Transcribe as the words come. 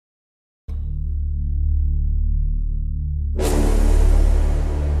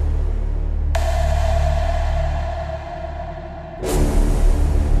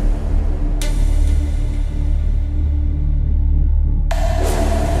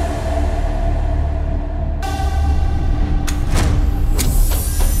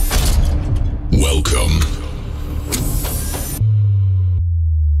Welcome.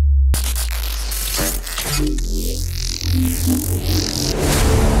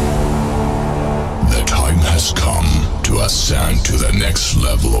 The time has come to ascend to the next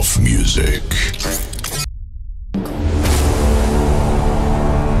level of music.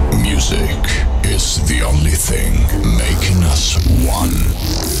 Music is the only thing making us one.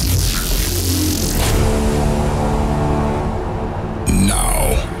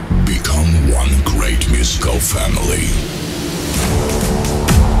 Now, become one great musical family.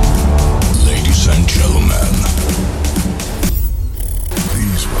 Ladies and gentlemen,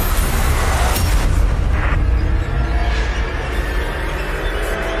 please welcome.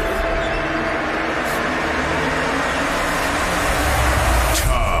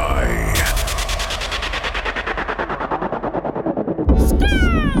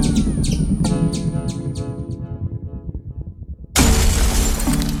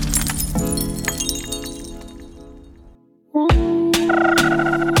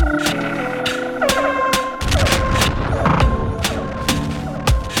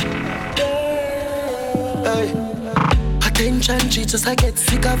 Just I get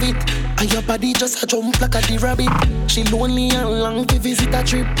sick of it. And your body just a jump like a the rabbit. She lonely and long to visit a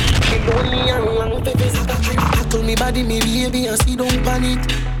trip. She lonely and long to visit a trip. I told me body, me baby, and she don't panic.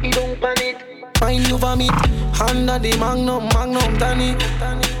 He don't panic. Find you vomit. Under the magnum, tonic.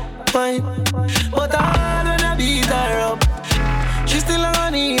 Fine. But I wanna beat her up. She still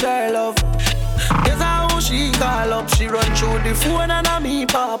gonna need her love. Guess how she call up. She run through the phone and a me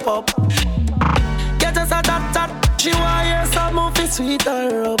pop up. Get us a tat. She want hear some of it sweet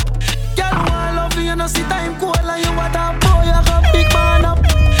her up. Girl, want love you, no see time cold and you want a boy, you got big man up.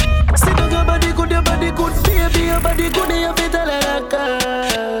 See down your body good, baby, your body good, you fit tell her that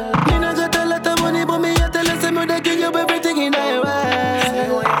girl. Me no got a lot of money, but me you tell her say me they give you everything in her way.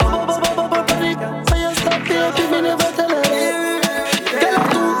 So you stop there, me never tell her. Girl, I'm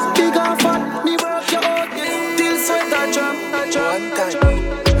too big and fat, me work you out till sweat a drop.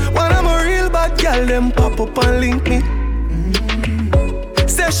 When I'm a real bad girl, them pop up and link me.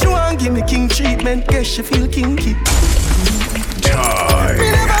 Say she want give me king treatment, guess she feel kinky.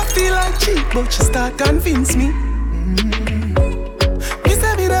 Me never feel like cheap, but she start convince me. Me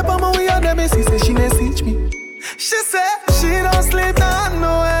say me there, but my way on the messy, say she message me. She say she don't sleep down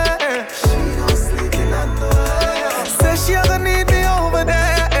nowhere. She don't sleep in nowhere. Say she ever need me over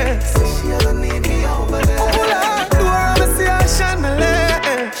there. Say she ever need me over there. Pull out the door, I'ma see her chandelier.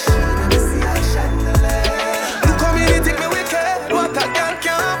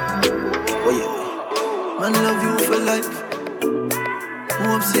 Man love you for life.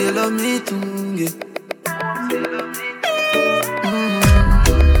 Hope say you love me too, yeah.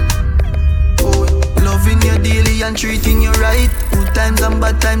 Oh, loving you daily and treating you right. Good times and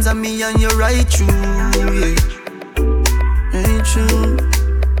bad times and me and you right true, yeah. Ain't true.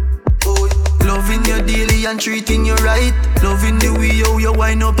 Oh, loving you daily and treating you right. Loving the way you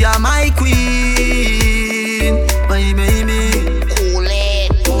wind up, you're my queen, my baby.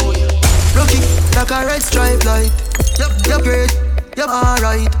 Like a red stripe light. Yep, you're great, yep,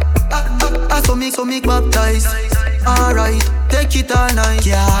 alright. I so make baptize. Alright, take it all night.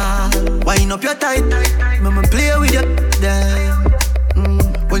 Yeah, wind up your tight. Mama play with you, damn.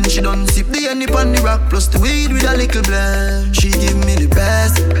 When she done sip the honey on the rock, plus the weed with a little blend. She give me the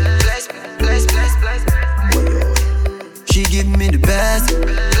best. Bless. She give me the best.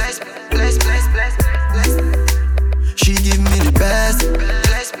 Bless. She give me the best.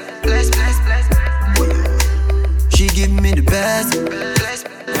 Bless. She give me the best.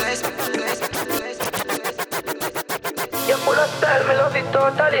 You full of style, me love it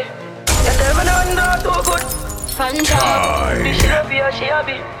totally. You tell me no too good. Fantastic. She love you, she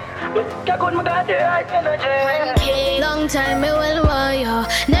happy. You good, me got the right energy. Long time me will want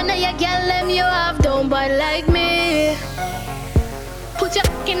you. None of your girl them you have don't but like me. Put your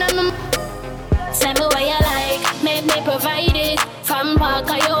in on me. Tell me what you like, make me provide it. From park,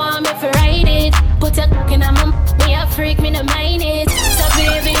 you want me to ride it. Put your in on me. Me a freak, me no mind it. So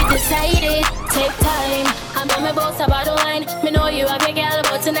baby, decide it. Take time. I'm on my boss about the wine. Me know you have your girl,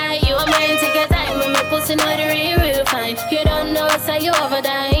 but tonight you are mine. Take your time, when me pussy know the real fine. You don't know, so you over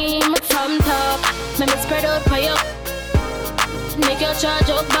dime. From top, me spread out for you. Make your charge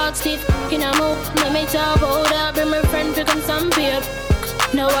up back stiff. In a move, let me talk about that. Bring my friend to come some beer.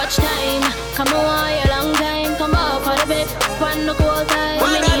 No watch time, come on, a long time. Come out for the bed, one look all time.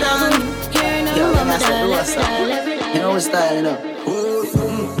 Me need a move. You know style, you know.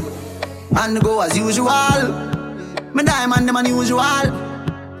 And go as usual. My diamond, them unusual.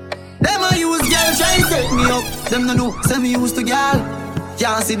 Them a use girl try set me up. Them no know, say me used to girl.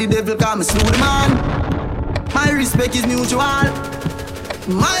 Can't see the devil cause me slew the man. My respect is mutual.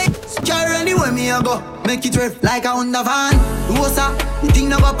 My carry anywhere me a go. Make it rev like a Honda van. Rosa, the thing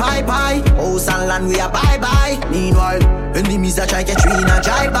never pie. House and land we a bye. Meanwhile, enemies a try catch me in a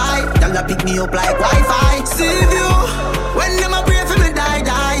drive by. Y'all a pick me up like Wi-Fi. See you when them a pray for me die.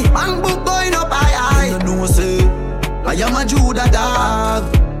 Bang book going up high. You know say I am a Judah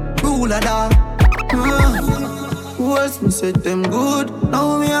dog, ruler dog. Who else me said them good?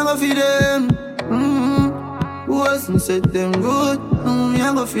 Now me a go feed them. Who else me said them good? Now me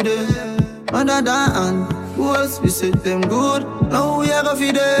a go feed them. Other than who else we said them good? Now we a go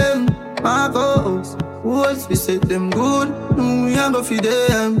feed them. Marcos. Who else we said them good? Now we a go feed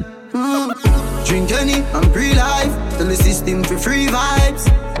them. Drink any and pre-life. Tell the system for free vibes.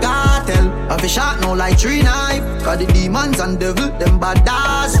 Cartel, have a shot now like 3 knife. Cause the demons and devil, them bad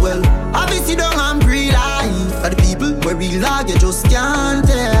as well. Obviously don't and pre-life. Cause the people where we lag, you just can't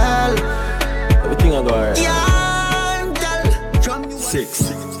tell. Everything I go right. Can't tell. From you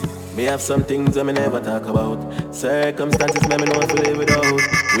 6. Me have some things that me never talk about. Circumstances me know to live without.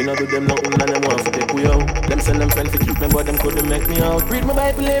 We not do them nothing and them want to take we out. Them send them friends to keep me but them couldn't make me out. Read my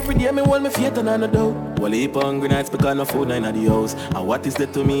Bible every day, me hold my faith and I no doubt. Well, heap hungry nights because no food in the house. And what is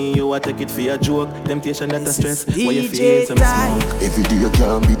that to me? You a take it for a joke. Temptation that a stress. Why you feel some smoke? Every day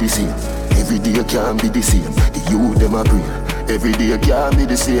can't be the same. Every day can't be the same. The youth them a pray. Every day can't be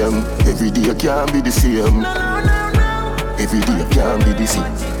the same. Every day can't be the same. Every day can't be the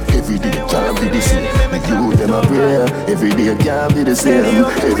same. Every day can't be the same. The youth them a prayer. Every day can't be the same.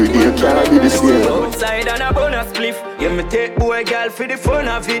 Every day can't be the same. Outside on a bonus cliff. Yeah, me take boy girl for the fun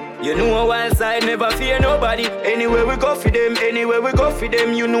of it. You know a wild side never fear nobody. Anywhere we go for them, anywhere we go for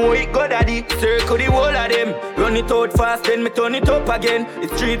them. You know it go daddy. Circle the whole of them. Run it out fast, then me turn it up again.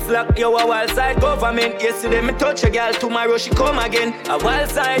 The streets lock, yo a wild side government. Yesterday me touch a girl, tomorrow she come again. A wild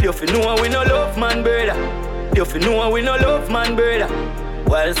side, you fi know we no love man brother. You fi know we no love man brother.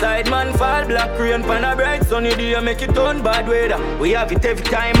 Wild side man fall black rain pan a bright sunny day make it turn bad weather. We have it every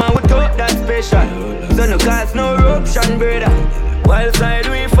time and we talk that special. So no cause no eruption brother. Wild side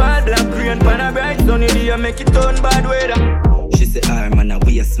we fall black rain pan a bright sunny day make it turn bad weather. She say I'm man a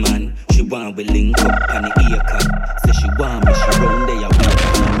waste man. She want we link up on the ear cup. Say she want me, she round there wait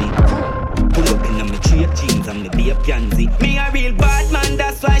on me. Pull up in my straight jeans and me be a pansy. Me a real bad man,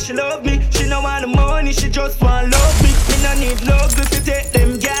 that's why she love me. She no want the money, she just want love me. Me no need love if you take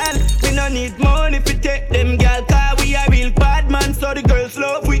them gal. Me no need money if you take them gal. Cause we a real bad man, so the girls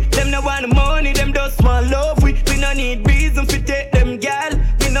love we. Them no want the money, them just want love we. We no need reason if you take them gal.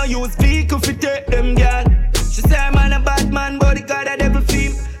 We no use vehicle if you take them gal. She say I'm a bad man, but the God a devil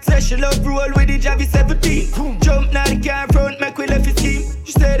theme. Say she love roll with the Javi 17. Jump now the car front, make we left his scheme.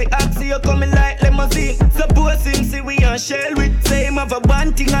 She say the oxy you coming like limousine. Suppose him see we on shell with. Say him have a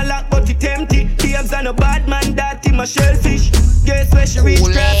one thing a lock but it empty. Babes and a bad man that him a shellfish. Guess where she reach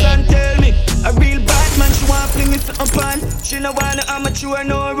grass and tell me. A real bad man she want fling it upon. She no wanna amateur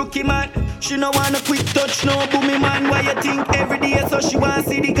no rookie man. She no wanna quick touch no boomy man. Why you think every day so she want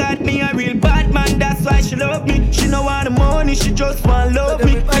see the God? Me a real bad man that's why she love me. She no want the money she just want love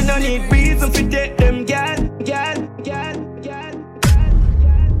me. I no need reason for take them gal.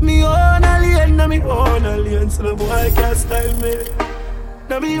 Me own alien, na me own alien. So the boy can't style me.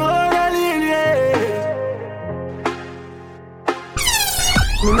 Na me own alien, yeah.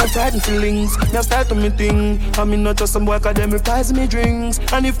 Me not frightened feelings, me a start to me thing. And me not just some boy cause them reprise me drinks.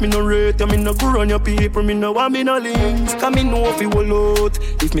 And if me no rate you, me no go run your people. Me no want me no links. Cause me know if he will out.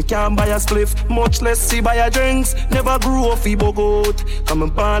 If me can't buy a spliff, much less see buy a drinks. Never grew up he bug out. Cause me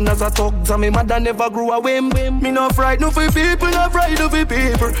born as a thug, and me mother never grew a whim. Me no frightened for people, no frightened for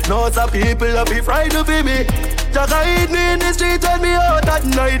people. No some people a be frightened for me. Jaga hit me in the street and me out at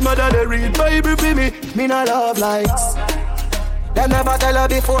night. Mother they read Bible for me. Me no love likes. Them never tell her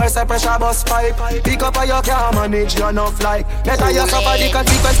before, say pressure bus pipe. Pick up how you can't manage, you're not fly. Better you suffer the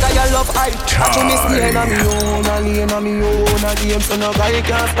consequence that you love hype. Watch me staying on me own, a lane on me own, a game so no guy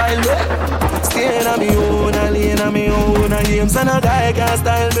can't style me. Staying on me own, a lane on me own, a game so no guy can't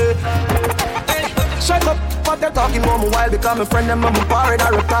style me. Shut up, what they're talking about me while become a friend, them I'm a parrot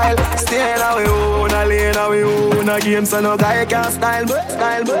or reptile. Staying on me own, a lane on me own, a game so no guy can't style me.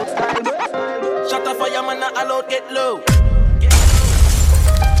 Shut up for your man, not allowed get low.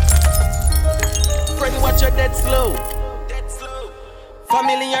 Friend, watch your dead slow.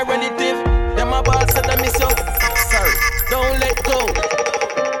 Family and relative, them a ball said I miss you. Sorry, don't let go.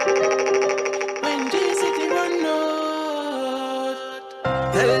 When G-City run out,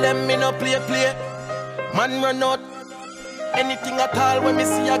 tell them me no play. Man run out. Anything at all when me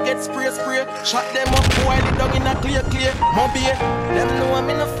see I get spray. Shot them up, boil it down in a clear. Mobby, them know I'm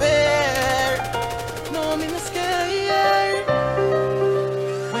in a fair. No, I'm in a scare.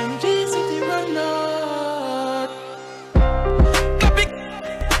 When G-City run out. Clap it.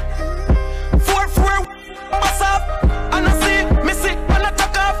 4-4, pass up. And I see, me see, when I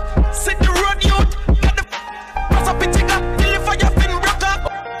tuck off. Sit the road youth. Get the pass up it, take up. Till the fire fin broke up.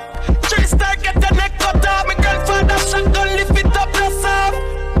 3-star, get the neck cut off. My grandfather shotgun, lift it up, that's off.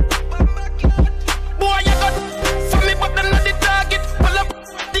 Boy, you got for me, but I'm not the target. Pull up,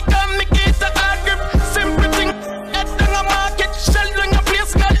 the gun, me get the hard grip. Simple thing, head down a market. Shell down a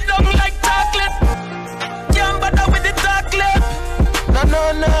place, got down like chocolate. Can't bother with the chocolate.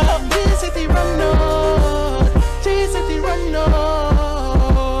 No. G-City run out. G-City run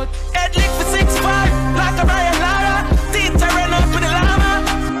out. Head lick for 6'5", like a Brian Lara. Teacher run up with the llama.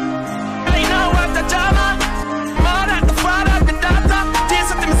 I know what the drama. Mother, the father, the daughter.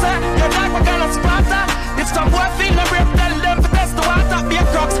 G-City me say, your dog what kind of Sparta. If some boy feel no brave, tell them to test the water. Be a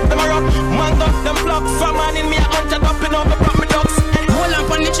crux, them a rock, mango, them flux. From man in me a hunted up in over from me ducks. Hold on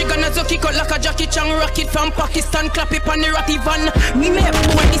pon the chicken and so kick out like a Jackie Chan rocket from Pakistan. Clap it pon the ratty van. Me make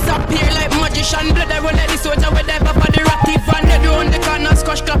boy disappear like magician. Blood I roll like the soldier with the pop of the ratty van. They do on the corner,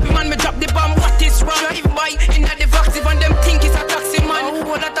 squash clap him and me drop the bomb. What is wrong? Drive by in the vaccine and them think it's a taxi man.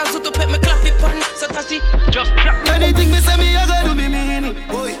 Oh, that a so to pet me clap it pon. So taxi, just clap. Anything me say me I gotta do me mean it.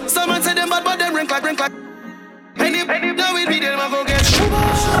 Someone say them bad but them rank like. Any now we be them I go get sugar.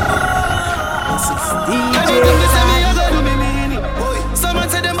 Anything me say me I gotta do me mean it. Someone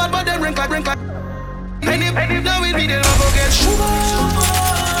say them bad but them rank like. Any now we be them I go get sugar.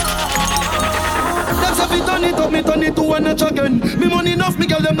 That's if me turn it up, me turn it to one notch again. Me money enough, me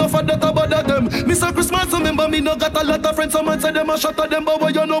girl them no for that about them. Mr. Christmas remember me no got a lot of friends. Someone say them a shot at them, but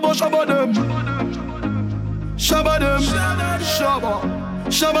what you know about shabba them? Shabba them,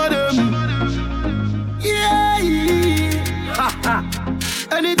 shabba them. Yeah.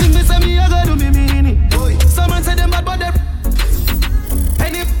 Anything me say me I gotta do me mean it. Someone say them bad but them.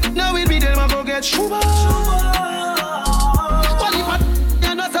 Any now it be them I go get sugar. Well if I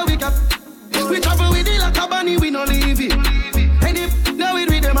that's how we cap. We travel with it like a bunny, we no leave it. Any now it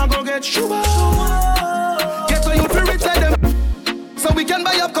be them I go get sugar. Get to you to rich like them. So we can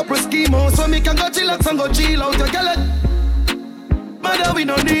buy up couple schemos. So we can go chillax and go chill out. You get it? Mother we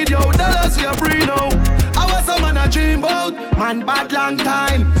no need yo. Dollars we are free now. I was some man a dream about. Man bad long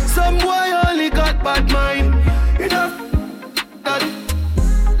time. Some boy only got bad mind. Enough that.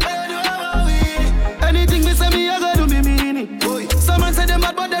 Anything me say me I gotta do me mean it. Someone say them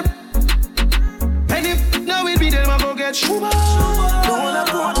bad but them. Any now it be them I go get sugar. Don't wanna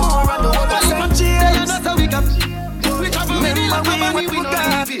put more and don't wanna some cheers. That's how we got. We travel with it like a money we no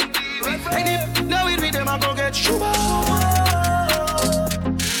leave it. Any now it be them I go get sugar.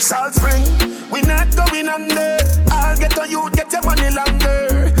 Salt Spring, we not going under. I'll get on you, get your money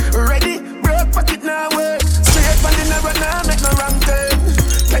longer. Ready, broke pocket now work. Straight from the narrow now, make no wrong turn.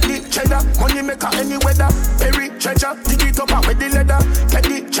 Petty cheddar, money maker any weather. Perry treasure, dig it up and with the leather.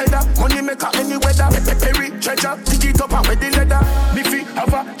 Petty cheddar, money maker any weather. Perry treasure, dig it up and with the leather. Me fi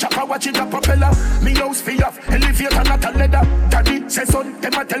have a chopper watching the propeller. Me house fi off, elevator not a leather. Daddy say son,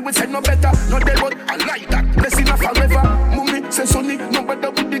 them a tell we say no better. No they but I like that, blessing a forever. Mummy say sonny, no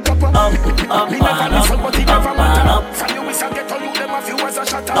better with the copper. Me never listen but it never matter. From you we say get all you them a few as a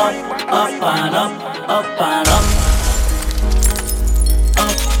shatter. Up and up, up and up.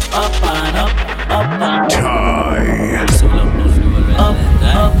 Up and up, up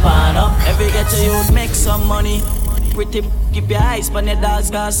and up. Every get to you make some money. Pretty keep your eyes on the dogs,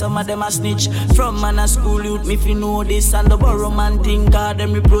 cause some of them a snitch. From man a school youth, me if you know this and the borrow man think, cause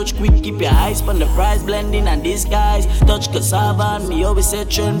them reproach quick. Keep your eyes on the price blending and disguise. Touch cassava and me always say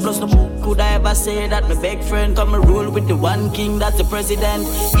trend. Plus no could I ever say that my big friend come and roll with the one king that's the president.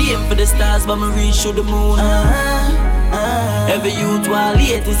 Aim for the stars but me reach to the moon. Every youth while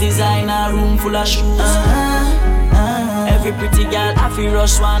latest designer, room full of shoes. Every pretty girl I feel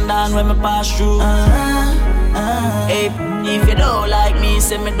rush one down when me pass through. Hey, if you don't like me,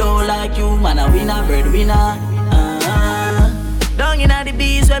 say me don't like you. Man a winner, bird winner. Down inna the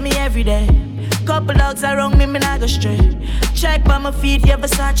bees with me every day. Couple dogs around me, me nah go stray. Check by my feet, yeah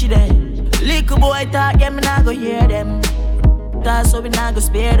Versace there. Little boy talk, yeah me nah go hear them. Cause so we nah go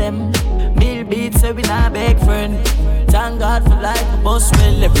spare them. Mill beats, so we nah beg friend. Thank God for life, my boss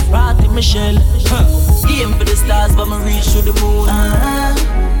well. Every party Michelle. Aim for the stars, but me reach to the moon.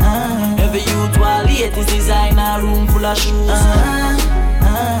 Every youth while latest designer, room full of shoes.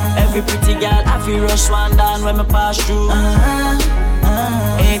 Every pretty girl I feel rush one down when me pass through.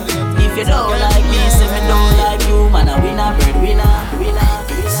 If you don't like me, say me don't like you. Man, a winner, breadwinner.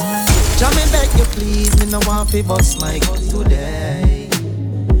 Jah me beg you please, me no want fi bust my gun today.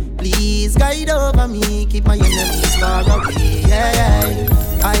 Please guide over me, keep my enemies far away. Yeah.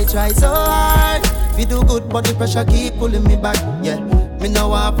 I try so hard, we do good but the pressure keep pulling me back. Yeah, me no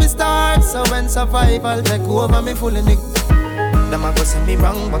want fi start, so when survival take over me full of nick. Them a go say me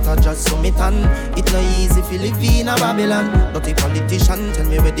wrong, but I just so me tan. It no easy fi live in a Babylon. Not a politician tell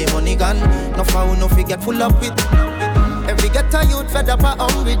me where the money gone. No foul, no fi get full up with. Every ghetto youth fed up a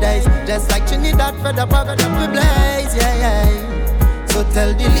hungry days. Just like Trinidad fed up we blaze, yeah. So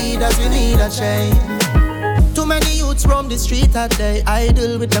tell the leaders we need a change. Too many youths roam the street that day,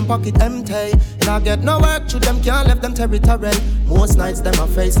 idle with them pocket empty. Now get no work through them, can't left them territory. Most nights them a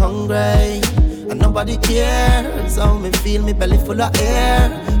face hungry, and nobody cares. How me feel, me belly full of air.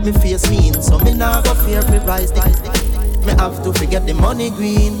 Me face mean, so me nah go fear fi rise. Me have to forget the money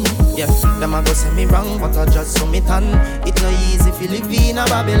green. Yeah, them a go say me wrong, but I just so me tan. It no easy fi live in a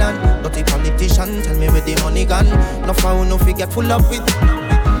Babylon. But the politician tell me where the money gone. No foul, no forget full up with.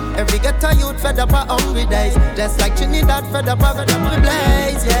 Every ghetto youth fed up a hungry days. Just like Trinidad fed up we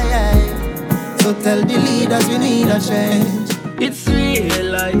blaze, yeah. So tell the leaders we need a change. It's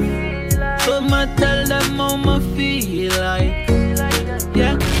real life, so I tell them how I feel like.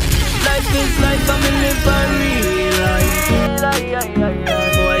 Yeah, life is life, I'm in live a real life.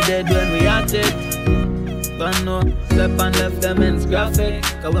 Boy dead when we at it. But no, step and left them ends graphic.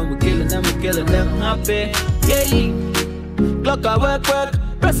 Cause when we killing them happy. Yeah, clock a work.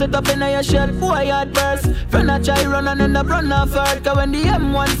 Press it up in your shirt, boy hard burst. Friend a try run and end up run off hurt. Cause when the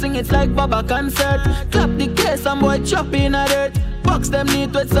M1 sing it's like Baba concert. Clap the case and boy chop in a dirt. Box them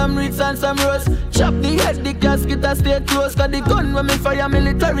neat with some roots and some rose. Chop the head, the casket a stay close. Cause the gun when me fire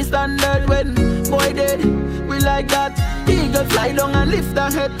military standard. When boy dead, we like that. Eagle fly down and lift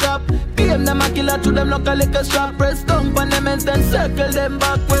the head top. PM them a killer to them look a liquor strap. Press stomp on them ends then circle them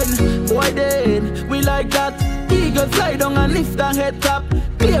back. When boy dead, we like that. Eagle fly down and lift the head top.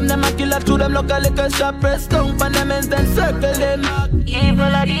 Claim them a killer to them look a liquor shop. Press stomp on them ends then circle them. Evil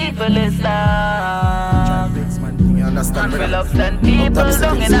and evil is that. You understand? And love send people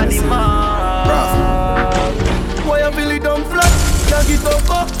down in the mall. Why I feel it down flat? Can't get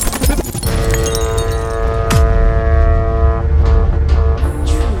up.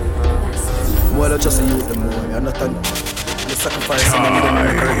 Well, I just say you with them more. You understand? You sacrifice some of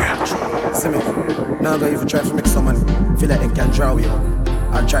them. See me? Now go even try to make someone feel like they can draw you.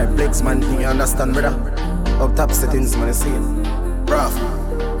 And try flex, man. You understand, brother? Up top settings, man. You see it? Rough.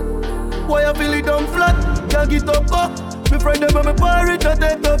 Why I feel it down flat? Can't get up. Me friend them and me pirate, not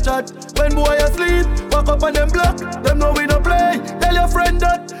take no chat. When boy asleep, walk up on them block. Them know we no play. Tell your friend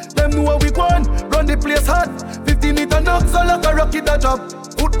that. Them know we gone. Run the place hot. 15 meter knock, so like a rocket a drop.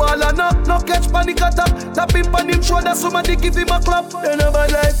 Football a knock, no catch panic attack. Tap him on him shoulder, somebody give him a clap. They never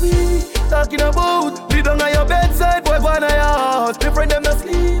like we talking about. Be down on your bedside, boy, go on your house. Me friend them no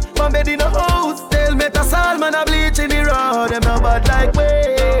sleep, man bed in the house. Tell me to salt, man a bleach in the road. Them no bad like we.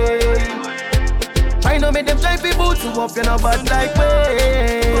 I know make them try fi boot you up, you know bad like we.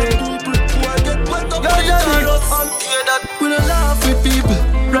 We don't laugh with people,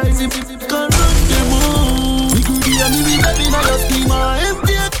 rising people can't run them on. We could be a me with them in a your schema.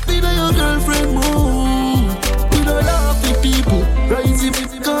 Empty be your girlfriend mood. We don't laugh with people, rising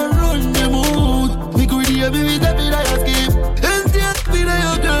people can't run them on. We could be a me with them in a your scheme. Empty be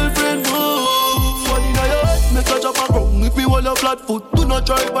your girlfriend mood. One in your head, make a jump and run. If we want a flat foot, do not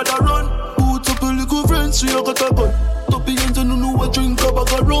try but a run. Up a little friends, so you got a gun. Toppy ends and you know what drink a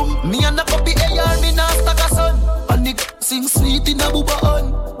bag of rum. Me and the copy AR, me nah stack a son. And the sing sweet in a booba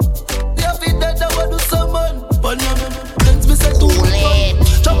on. They have it dead, I want do some man. But let's me say too late.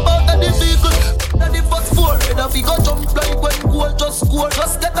 Jump out of the vehicle, and the first four. Head of go jump like when goal just score.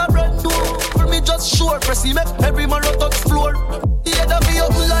 Just get a brand new, for me just sure. Press him, every man on touch floor. The head of you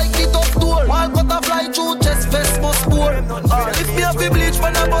like the top door. Wall cut a fly through chest, vest must pour. If me have a bleach,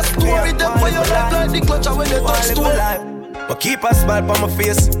 man I must store. With them for your left like the clutch when they touch store. But keep a smile on my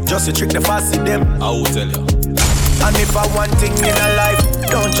face, just to trick the fussy them. I will tell you. And if I want thing in a life,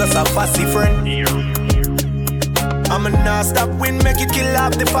 don't just a fussy friend. I'ma not stop win, make it kill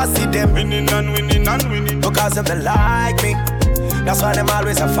off the fussy them. Winning and winning and winning. Because them they like me, that's why them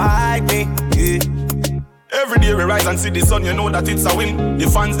always a fight me. Yeah. Every day we rise and see the sun, you know that it's a win. The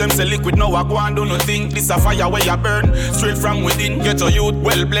fans them say liquid, now I go and do nothing. This a fire where you burn, straight from within. Get a youth,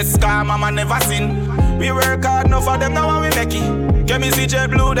 well blessed, car mama never sin. We work hard, enough for them, now we make it. Get me CJ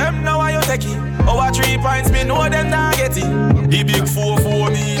Blue, them now you take it. Our 3 points, me know them not get it. The big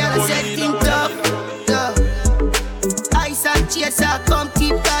 4-4 me, gotta set things tough. Ice and cheer, say I come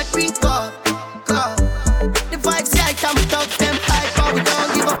keep that drink up. The vibes say I come talk them hype, but we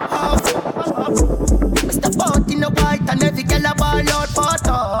don't give up half. Mr. Boat in the white and every girl a ball out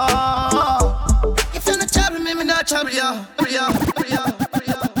photo. If you're not trouble me, me not trouble you.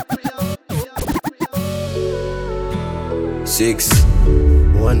 Six.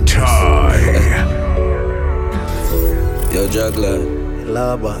 One time. Yo, juggler.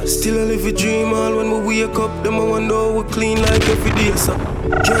 Lava. Still I live a dream all when we wake up. Them I wonder how we clean like every day, so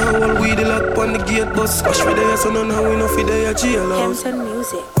can't hold we the lock on the gate, but squash with the so none how we know fi dey a jail house.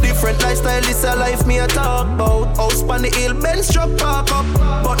 Music. Different lifestyle, this a life me a talk about. House pan the hill, Benz truck park up.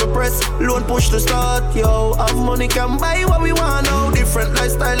 But the press, loan push to start, yo. Have money can buy what we want now. Different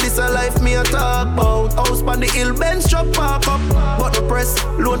lifestyle, this a life me a talk about. House pan the hill, Benz truck park up. But the press,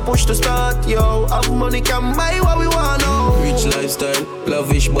 loan push to start, yo. Have money can buy what we want now. Rich lifestyle,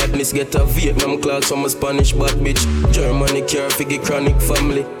 lavish badness, get a Vietnam class from a Spanish bad bitch. Germany care figure chronic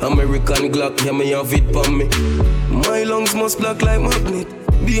family. American Glock, yeah me have it pon me. My lungs must black like magnet.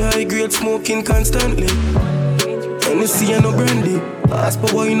 Be high grade smoking constantly. Hennessy and no brandy. Ask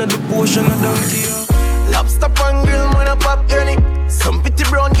for wine at the potion of donkey. Lobster pan grill, man a pop gurney. Some pretty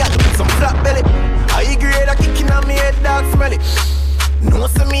brown cat with some flat belly. High grade a kicking on me head, dog smelly. No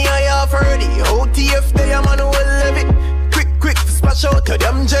see me I have heard it. OTF they a man who will live it. Quick to splash out to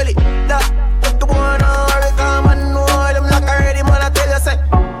them jelly. That put the one on the come and know them like already man I tell you say.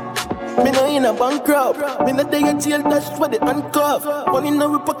 Me no in a bankrupt. Me no day a jail dash for the handcuff. Money in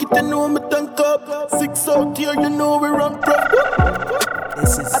our pocket, you know me tank up. 6 out here, you know we run prop.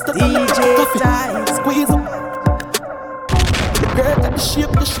 This is DJ time. Squeeze up. The girl got the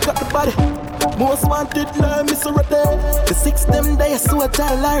shape, she got the body. Most wanted, like Miss Rade. The 6 them day, so I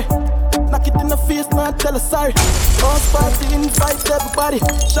tell Larry. Knock it in the face, not tell her sorry. House party, invite everybody.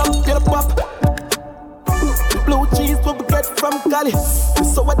 Champagne pop. Blue cheese, what we get from Cali.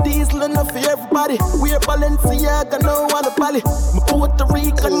 So a diesel enough for everybody. We're Balenciaga, no one a Bali. My Puerto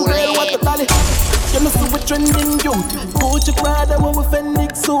Rican girl, what the dolly. You know, so we're trending youth. Gucci Prada, what we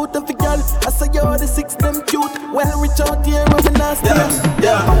Fenix suit and for girl. I say you're the 6 them cute. Well, reach out here, I'm nasty.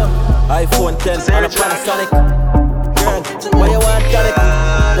 Yeah. iPhone 10 on a Panasonic. Girl, why you want Calic?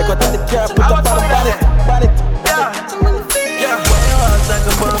 They got the car, put up on the bonnet. Yeah. Why you want talk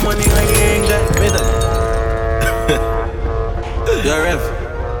about money when you ain't got middle? Yo, Rev.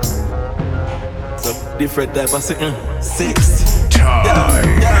 Some different type of sitting. 6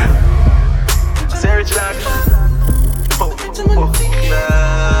 time. Yeah. Say rich lad. Oh,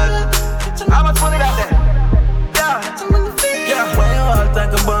 how much money that there? Yeah. Why you all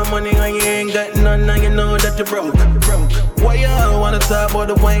talk about money when you ain't got none and you know that you're broke? Why you all wanna talk about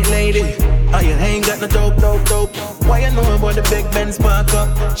the white lady? Oh, you ain't got no dope. Why you know about the big Benz park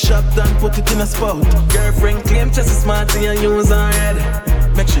up? Shop done, put it in a spot. Girlfriend claim just as smart and you use her head.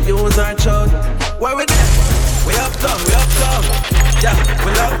 Make sure you use her child. Why we there? We up done. Yeah,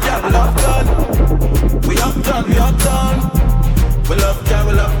 we love gun. We up done. We love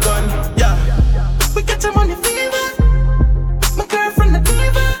gun. Yeah. We get your money fever. My girlfriend a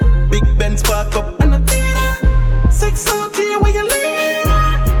diva. Big Benz park up and a diva. 6 out here where you live.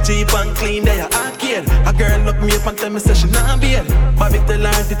 Cheap and clean, they are arcade. A girl look me up and tell me say she not beer. Bobby tell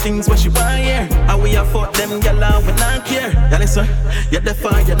her the things what she want here. And we afford them gyal and we not care. Yeah, listen, you're the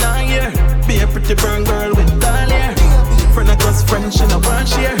fire, you're not here. Be a pretty burn girl with tall hair. Friend of us, friend, she no want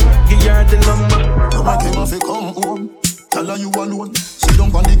share. Give her the number. Now I came off, come home. Tell her you alone. Sit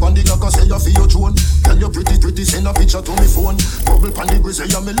down on the like I say you feel your throne. Tell you pretty, send a picture to me phone. Bubble pan the grizzly,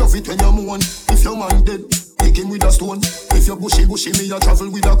 yeah, me love it when you moan. If your man dead, pick him with a stone. If you bushy, me a travel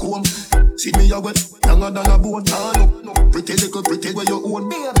with a comb. See me a wet, younger than a bone. No, pretty little pretty where you own.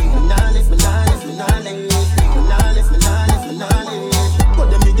 Me nah live. But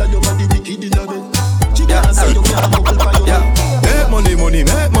them nigga you got the wicked in your bed. She can't say you can't bubble by your head. Make money,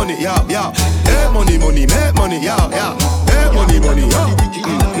 make money, yeah. Make money, make money, yeah. Make money, yeah. Make money, yeah.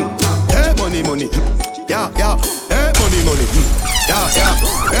 Make money, yeah.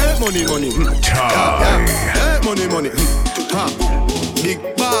 Make money, Make money, Big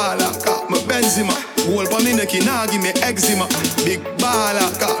baller, got my Benzema. Gold for me neck, nah give me eczema. Big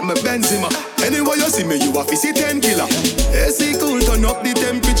baller, got my Benzema. Anyway you see me, you have to see 10 killer. AC cool, turn up the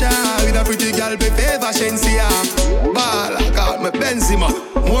temperature. With a pretty girl, be favor, Shensia. Baller, got my Benzema.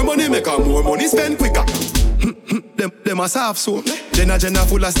 More money make her, more money spend quicker. Them a soft soap. Jenna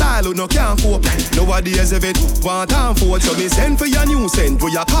full of style who no can't cope. Nowadays if it want time for it. So me send for your new send for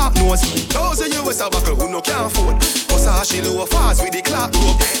your park nose. Those US a buckle who no can't afford. Cause she low fast with the clock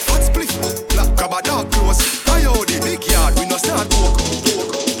rope. Hot split, black grab a dark clothes. I out the big yard, we no start walk.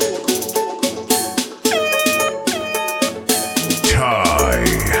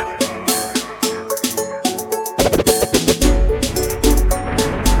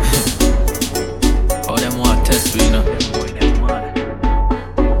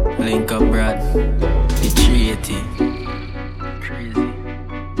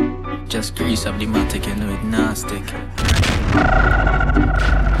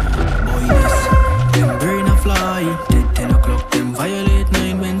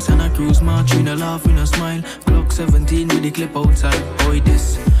 17 with the clip outside. Boy,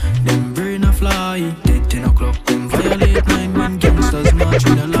 this. Them brain a fly. Dead 10 o'clock. Them violate 9 when gangsters march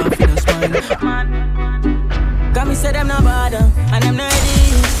with a laugh and a smile. Cause me say them no bother, and them no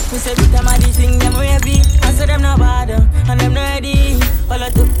ready. Me say beat them a the thing, them heavy. I say them no bother, and them no ready. All I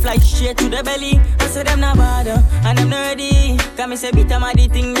took fly straight to the belly. I say them no bother, and them no ready. Cause me say beat them a the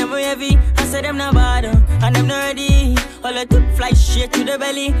thing, them heavy. I say them no bother, and them no ready. All I took fly straight to the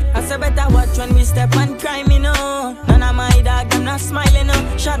belly. I say better watch when we step and crime, you know. None of my dog, them not smiling,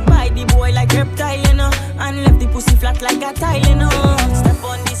 no. Shot by the boy like reptile, you know. And left the pussy flat like a tile, you know. Step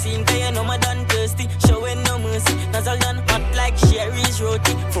on the scene, cause you know me done thirsty. Showing no mercy, nozzle done hot like Sherry's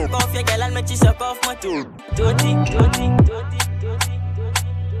roti. Fuck off your girl and make you suck off my toe. Dirty.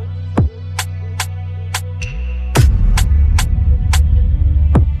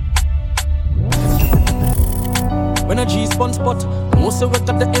 When a G-spun spot, most of it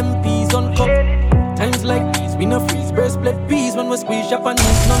got the MPs on cup. Times like these, we no freeze, burst split peas when we squeeze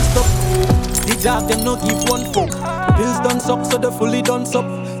Japanese non-stop. The dog them no give one fuck. The pills done suck, so they fully done sup.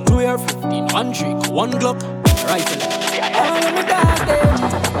 2 AR-15, 1 trick, 1 Glock, rifle. All of my dogs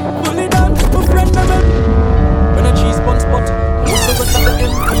them fully done, my friend them. When a G-spun spot, most of it got the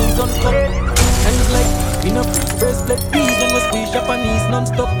MPs on cup. Times like these, we no freeze, burst split peas when we squeeze Japanese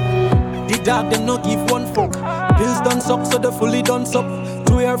non-stop. The dog them no give one fuck. Pills done suck, so they fully done sup.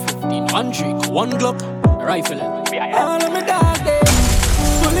 2 AR-15, 1 trick, 1 Glock, rifle. All of my dogs them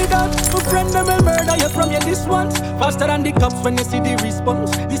fully done. My friend them will murder you from your this ones. Faster than the cops when you see the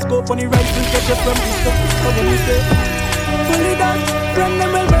response. The scope on the rifle catch you from distance. So when you say fully done, friend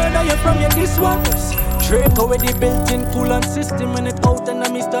them will murder you from your this ones. Draco with the built-in coolant system. When it out and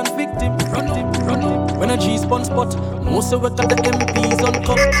I miss done victim. Run him. When a G-spun spot, most of it got the MPs on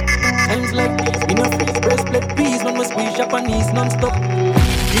cup. Times like these, we no freeze, burst split peas when we squeeze Japanese non-stop.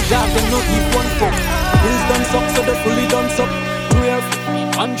 The dog them no give one fuck. Pills done suck, so they fully done suck. 2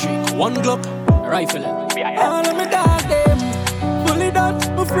 AR-15, 1 trick, 1 Glock, rifle. All of my dogs them fully done.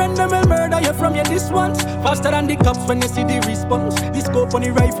 My friend them will murder you from your this ones. Faster than the cops when you see the response. The scope on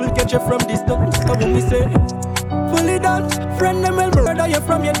the rifle catch you from distance. So when we say fully done, friend them will murder you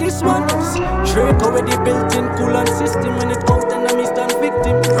from your this ones. Draco with the built-in coolant system. When it out and I miss done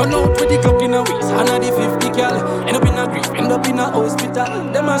victim. Run out with the Glock in a waist, hand of the 50 cal. End up in a grief, end up in a hospital.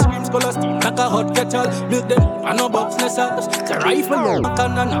 Them a scream, skull a steam like a hot kettle. Milk them and no box nestles. The rifle back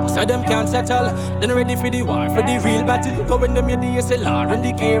and a knock, so them can't settle. Then ready for the war, for the real battle. Go when them hear the SLR and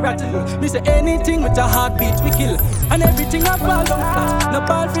the K rattle. Me say anything with a heartbeat we kill. And everything I fall down flat. No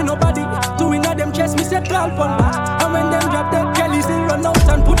ball for nobody. Two in a them chest, me say call for that. And when them drop dead, Kelly still run out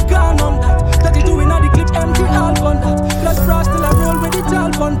and put gun on that. 32 in a the clip empty all on that. Plus frost till I roll with it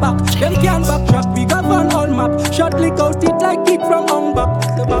all on back. Them can't backtrack, we got one all map. Shot lick out it like kick from hung back.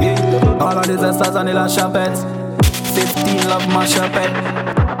 All of these esters and the last chapettes. 15 love my chapet.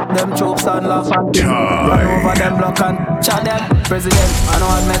 Them troops and laugh and king. Run over them block and chat them. President, I know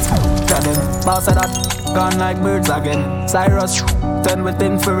admit, chat them. Boss of that, gone like birds again. Cyrus, 10 with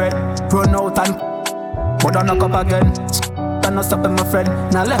infrared. Run out and but I knock up again. And no stopping my friend.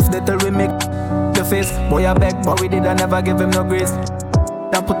 Now left it till we make the face. Boy I beg, but we did I never give him no grace.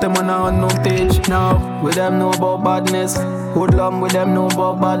 That put them on a unknown stage. Now, with them know about badness. Hoodlum with them know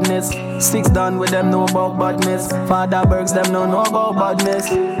about badness. Six down with them know about badness. Father Bergs them know about badness.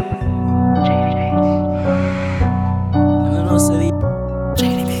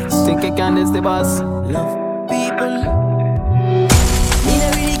 Think you can this the boss. Love people. Me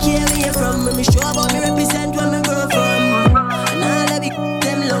don't really care where you're from. Me sure about me represent where me grow from. And all of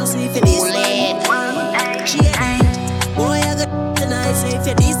them long sleep for this one. Boy I got tonight. So if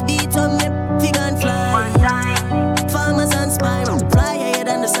you this beat on me, fig and fly. Farmers and spy, fly higher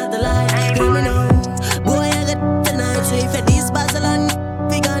than the satellite. Hear me now. Boy I got tonight. So if you this basil and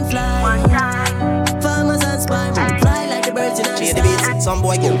fig and fly. Farmers and spy, fly like the birds in the sky. Some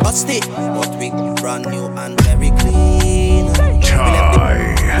boy get busted, but we brand new and very clean. We left the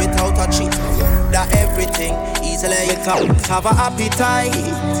without a cheat. That everything easily without have a appetite.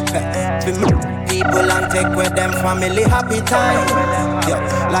 People and take with them family appetite.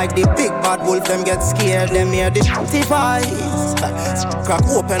 Yeah. Like the big bad wolf, them get scared, them hear the device. Crack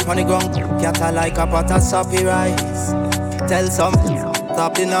open on the ground, cat like a pot of soppy rice. Tell some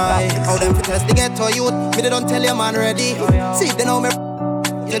stop the night. How them fit test the ghetto youth, me they don't tell your man ready. See they know me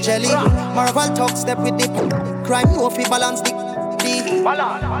the jelly. Marvel talk step with the crime, no fi balance the it.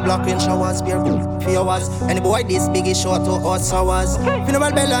 Black rain showers, beer for hours. Any boy this big is short to hot sours.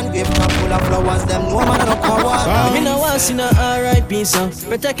 Funeral bell and grave cup full of flowers. Them no man no power. Me no want see no R.I.P. song.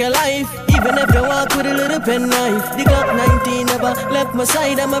 Protect your life, even if you walk with a little pen knife. The Glock 19 never left my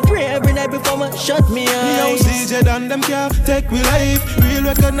side. I'ma pray every night before I shut me eyes. Yo, CJ and them can't take we life. Real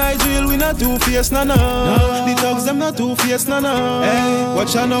recognize real, we not two-faced, no. The thugs them not two-faced, no. Hey,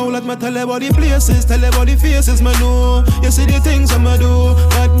 watch out now, let me tell you about the places, tell you about the faces, man know. You see the things I'ma do.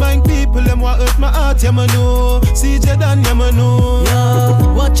 Bad mind people, them want hurt my heart, yeah, man know. CJ Dan, yeah, man know.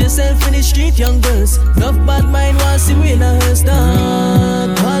 Yo, watch yourself in the street, young girls. Enough bad mind want see we in a hearse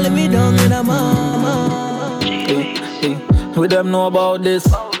down. Calling me down in a mama. We them know about this.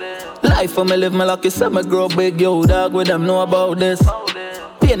 Life for me live my lucky, say me grow big, yo dog. We them know about this.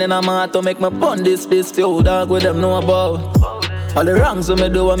 Pain in my heart to make me pun this, yo dog. We them know about. All the wrongs when me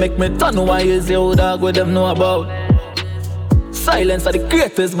do, I make me turn wise, yo dog. We them know about. Silence are the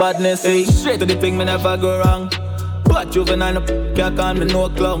greatest badness. Hey, straight to the thing, me never go wrong. But juvenile, can't call me no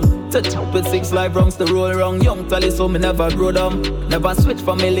clown. Touch up with 6 live rungs to roll wrong. Young tally, so me never grow down. Never switch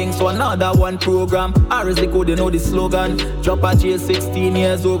from me links to another one program. R is the code, you know the slogan. Drop a chase 16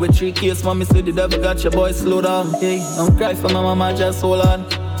 years old with 3 cases. Mommy said the devil got your boy slow down. Hey, don't cry for my mama, just hold on.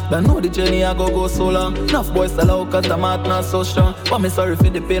 Don't know the journey I go so long. Enough boys sell out cause the heart not so strong. But me sorry for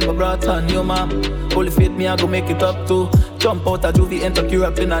the pain my brought on you, man. Holy faith me I go make it up too. Jump out of juvie, enter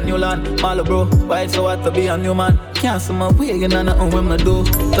Europe in a new land. Malo bro, why it's so hard to be a new man? Can't see my way, you know nothing when me do.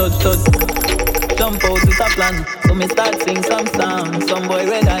 Touch. Jump out with a plan. So me start sing some songs. Some boy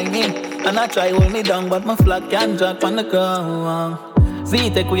red eye me. And I try hold me down, but my flag can't drop on the ground.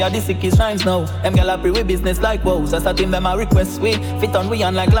 Z-Tech, we are the sickest rhymes now. Them gyal a pray with business like wows. I start in them a request we fit on we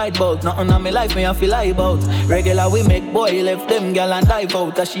on like light bulbs. Nothing on me life me I feel lie about. Regular we make boy left them gyal and dive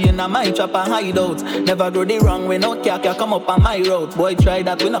out. Cause she in a my trap and hide out. Never do the wrong way, no care come up on my road. Boy try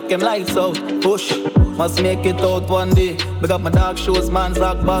that we knock them lights out. Push, must make it out one day. Big up my dark shows, man's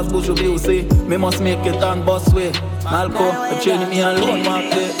like boss bush of you see. Me must make it on boss way. Malco, I chain me alone one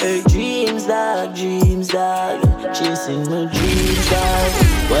day. Hey. Dreams dog, chasing my dreams dog.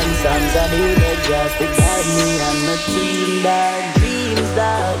 When songs I need it just to guide me and my team dog.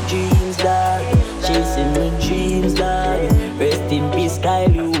 Dreams dog, chasing my dreams dog. Rest in peace,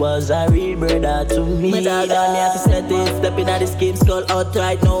 Kyle, you was a real brother to me. My dog on me have to set it, stepping at the scheme, skull out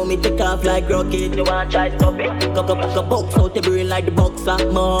right now. Me take off like rocket, you want try stop it? Cock up, box out the brain like the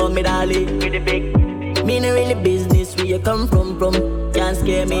boxer. Mom, me darling, with the big. Me no really business where you come from. Can't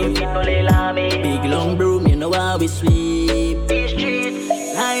scare me, people they love me. Big long broom, you know how we sleep. These streets,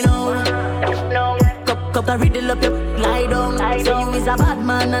 I know. Cup, I riddle up your lie down. Say you is a bad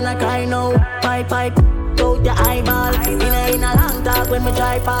man and I cry now. Pipe, out your eyeball. In a long talk when me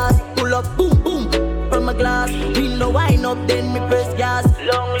drive past. Pull up, boom, from my glass. Window wind up, then me press gas.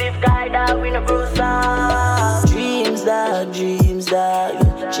 Long live guy dog, we no cruise off. Dreams dog,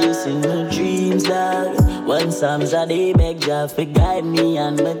 chasing my dreams dog. One Psalms a day beg Jah for guide me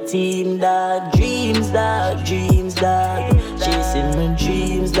and my team dog. Dreams dog, chasing my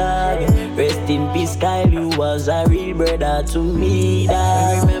dreams dog. Rest in peace, Kyle, you was a real brother to me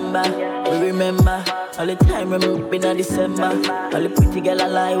dog. We remember all the time when we been in December. All the pretty girl a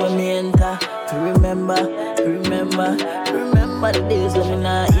lie when me enter. We remember the days when me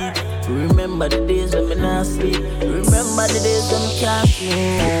not eat. Remember the days when me not sleep. Remember the days when me can't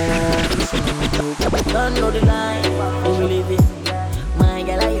sleep. Don't know the life we live in. My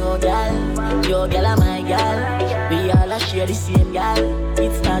gal are your gal are my gal. We all a share the same gal.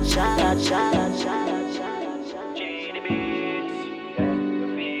 It's not shot.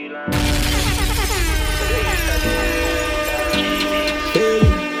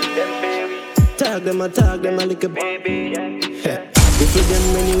 Tag them a little baby. We feel them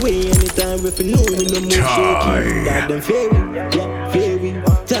anyway, anytime if you know we no move shaky. Tag them fairy.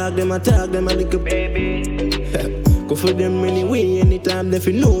 Tag them a little baby. Go for them anyway, anytime if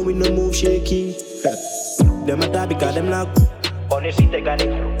you know we no move shaky. Them a tag because them lock. Honestly, they got it,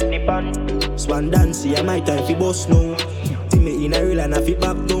 nip on. Swan dance, yeah, my time fi boss now. See me in a real and I fi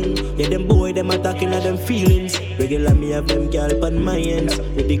back down. Yeah, them boy, them attacking at them feelings. Regular me have them girl on my ends.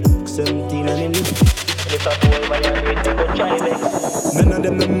 With the cook 17 and then if a boy violate, we go try vex. None of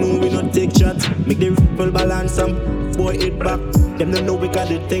them don't know we not take shots. Make the ripple balance and boy hit back. Them don't know we got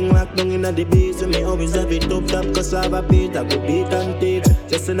the thing locked down in the base. And me always have it up top cause I have a beat. I go beat and teach.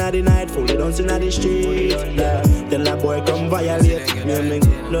 Just another night, fully dance in the street. Yeah, tell a boy come violate. Me and make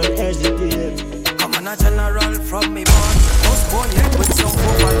no hesitate. Come on a general from me born. Most born yet with some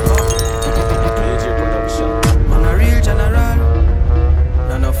woman gun. Man a real general.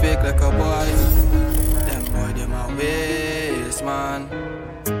 No fake like a boy. Them a waste man. man.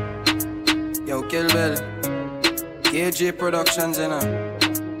 Yo, Kill Bill, KG Productions, you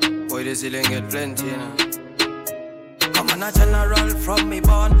know. Boy, this ceiling get plenty, you know. Come on, a general from me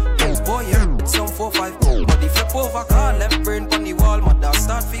born. Boy, yeah, some 4-5 body flip over car, left brain on the wall. Mother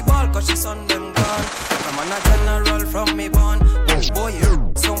start fi ball, cause she son them gone. Come on, a general from me born. Boy, yeah,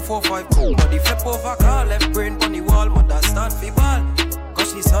 some 4-5 body flip over car, left brain on the wall. Mother start fi ball,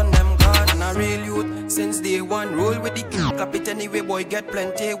 cause she son them gone. And a real youth since day one, roll with the clap it anyway. Boy, get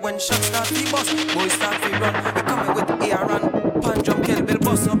plenty when shots start fi bust. Boy, start fi run, we coming with the air and punch up, Kill Bill,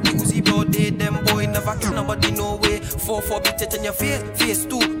 bust up the Uzi, bro, they them boy never kill nobody, no way. 4-4 beat it in your face, face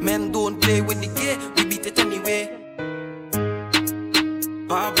 2. Men don't play with the K, we beat it anyway.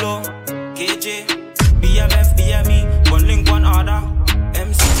 Pablo, KJ, BMF, BME, one link, one order.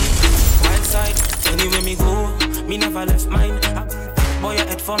 MCD, wild side, anywhere me go, me never left mine. Boy, your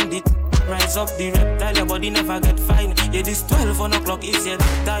head from it, rise up the reptile, your body never get fine. Yeah, this 12 o'clock is your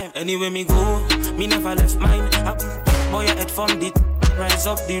time. Anywhere me go, me never left mine. Boy, your head from it, rise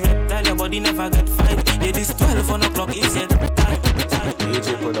up the reptile, your body never get fine. Yeah, this 12 o'clock is your time.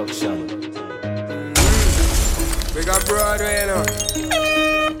 AJ Production. Big up Broadway, you know.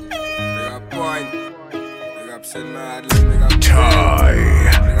 Big up Point. Big up St. Madeleine. Big up Ty.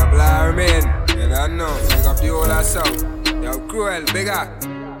 Big up Laramine. You don't know. Big up the whole of South. Yo, Cruel. Big up.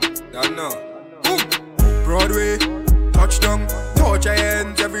 Don't know. Boom. Broadway. Touchdown. Touch your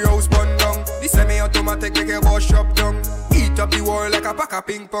hands. Every house bun down. The semi-automatic make your boss shop down. Eat up the wall like a pack of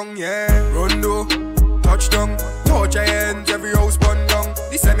ping pong, yeah. Rondo. Touchdown. Touch your hands. Every house bun down.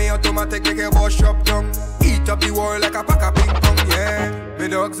 The semi-automatic make your boss shop down. Eat up the world like a pack of ping pong, yeah. Me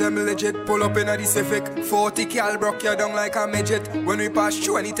dogs them legit, pull up in a the Civic. 40 cal broke you down like a midget. When we pass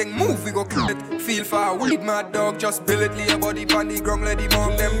through anything move, we go kill it. Feel far, weed mad dog, just bill it. Lay your body on the ground, let the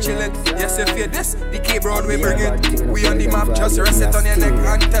mom them chill it. Yes, if you this, the K-Broadway bring it. We on the map, just rest it on your neck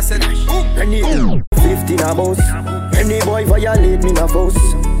and test it. Any 15 a boss. Any boy violate me na force.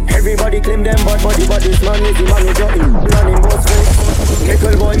 Everybody claim them bad body, but this man is the manager in running boss face.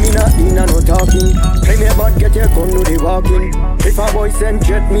 Little boy me not in and no talking. Claim your bad, get your gun, do the walking. If a boy send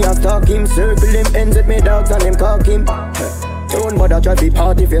jet, me a stalk him. Circle him, ends at me dogs and them cock him. Don't bother try to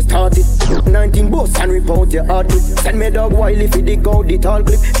party if you start it. 19 boss and report your heartbeat. Send me dog while if you dig out the tall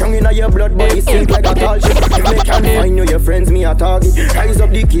clip. Strong in your blood body sink like a tall ship. If me can't find you, your friends me a target. Rise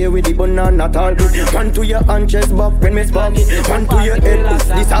up the K with the banana tall clip. One to your hand chest back when me spark it. One to your head,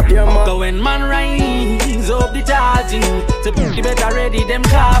 disappear man. Go when man rise up the charging. So you better ready them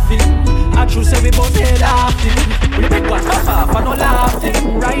coughing. I true say we both head after. We big one pop off and no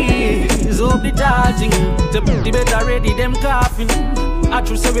laughing. Rise up the charging. So you better ready them coughing. I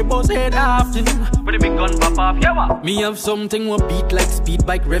true say we both head after. With the big gun pop off, yeah what? Me have something will beat like speed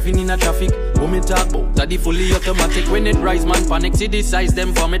bike revving in a traffic. When me talk about that the fully automatic. When it rise man panic, see the size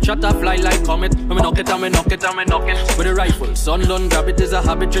them for me. Shut up fly like comet. When me knock it and me knock it and me knock it. With a rifle, son don't grab it is a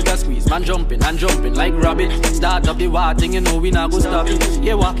habit. Trigger squeeze, man jumping and jumping like rabbit. Start up the war thing, you know we not go stop it.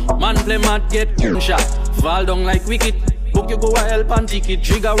 Yeah what? Man play mad get shot. Fall down like wicked. Book you go a help and ticket.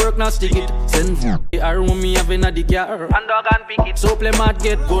 Trigger work not stick it. Send the arrow me having a the car. And dog and pick it. So play mad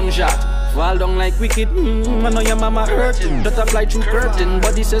get gunshot. Fall down like wicked. I know your mama hurting. Just fly through curtain.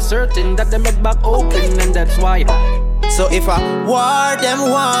 Body says certain that them head back open. And that's why. So if I war them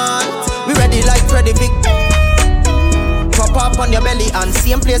want, we ready like Freddy Vic. Pop up on your belly and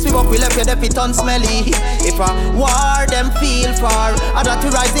same place we walk, we left your deputy unsmelly. If I war them feel far, I'd have to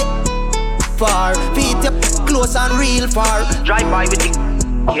rise it far. Feet up close and real far. Drive by with it,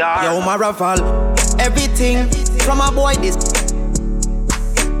 yeah. Yo, my raffle, everything from a boy this.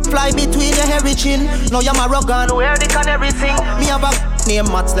 Fly between your hairy chin. Now you're my rogan, where they can everything. Me have a name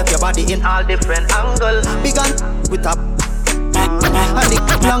mats, left your body in all different angle. Big and with a and the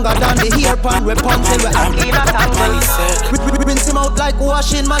longer than the hairpan. We punch him with a clean at angle. Rinse him out like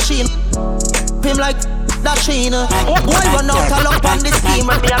washing machine. Him like that sheen. Boy run out a lump on the scheme.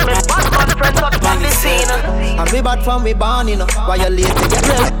 And me and my bad man friend got on the scene. And we bad from we born, you know. Violate to get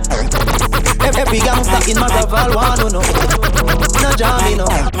real. Every gangster in my rival one, you know. No jam, you know.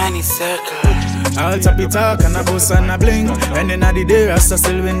 Many circles. I'll tap it talk and a bust and a bling. And then at the day Rasta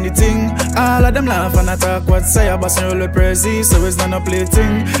still win the thing. All of them laugh and I talk what say. I bust and roll with Prezi, so it's not a play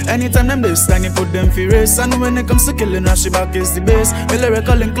thing. Anytime them this time you put them for race. And when it comes to killing, Rashi back is the base. Me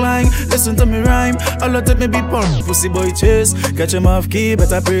lyrical incline, listen to me rhyme. All of me be porn, pussy boy chase. Catch him off key,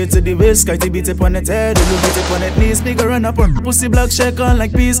 better pray to the waist. Kitey beat up on the head, you beat up on the knees. Nigga run up on pussy block, shake on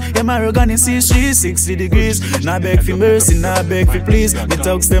like peas. Yeah, my organ is 360 degrees. Nah beg for mercy, nah beg for please. The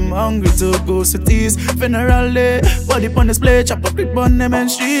thugs them hungry to go atrocities. Funeral day, body on display, chop up clip on them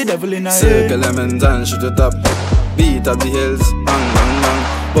and street, devil in a head. Circle element and shoot it up. Beat up the hills, bang, bang,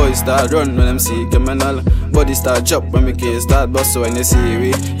 bang. Boys start run when them see criminal. Body start chop when me case start bust. So when you see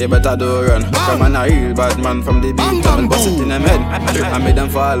we, you better do run. Come on a real bad man from the beat. Come and bust it in them head. I made them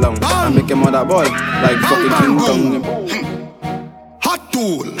fall long. I make them mother ball like fucking King Kong. Hot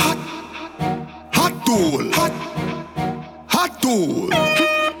tool. Hot tool. Hot tool.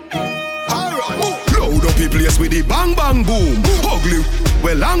 Alright. Load up the place with the bang bang boom. Ugly,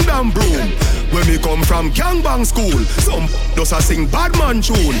 well long damn broom. When me come from gangbang school, some does a sing bad man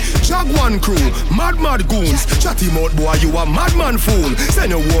tune. Jaguan crew, mad goons. Chatty mouth boy, you a madman fool.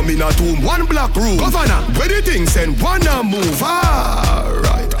 Send a woman in a tomb, one black room. Governor, where the thing send one a move.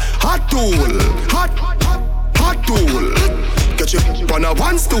 Alright, hot tool, hot tool. Catch you on a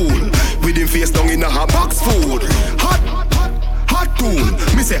one stool, with him face down in a hot box food. Hot tool,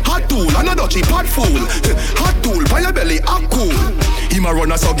 me say hot tool, another cheap hot fool. Hot tool, by your belly, hot cool. Him a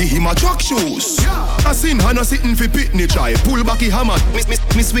run a so give him a track shoes. I seen Hannah sitting fi pitney try. Pull back the hammer,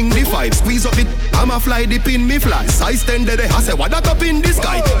 me swing the five. Squeeze up it, hammer fly the pin me fly. Size 10 de I say what that up in the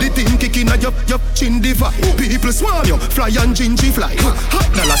sky. The thing kicking at your chin divide. People swarm you, fly and gingy fly.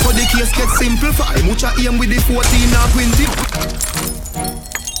 Hot dollar so the case get simplified. Mucha aim with the 14 or 20.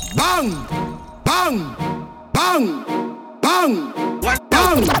 Bang, bang, bang, bang,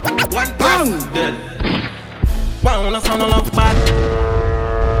 bang, bang, dead. Bang, that's sound of bad.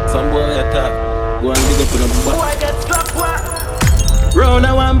 Some boy attack. Go and dig up in the butt. Boy get slapped what? Round a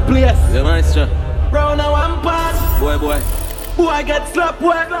one place. Yeah, maestro. Round a one pass. Boy get slapped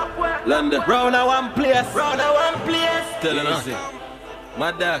what? London. Round a one place. Round a one place. Telling us.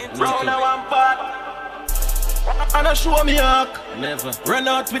 My dad. Round a one part. And I show me hawk. Never. Run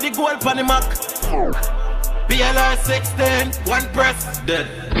out with the gold pan the Mac. BLR 16. One press. Dead.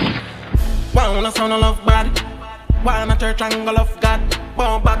 Bang, that's sound of bad. One a triangle of God.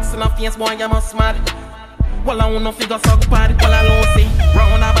 Bomb box in a face, boy, you must mad. Well, I wanna figure suck bad. Well, I don't see.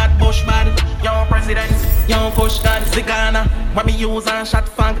 Round a bad bush bad. Young president, young push God. Zigana. What me use and shot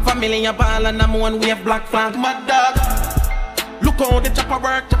funk. Family a ball and I'm one wave black flank. Mad dog. Look how the chopper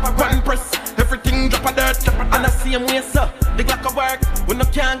work. One press. Everything drop a dirt. And the same way, sir. The Glock a work. When I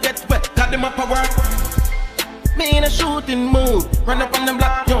can't get wet. Got them up a work. Me in a shooting mood, run up on the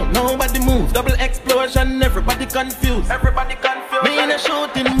block, yo, nobody move. Double explosion, everybody confused. Me in a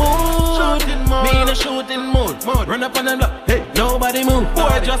shooting mood, me in a shooting mood. Run up on the block, hey, nobody move.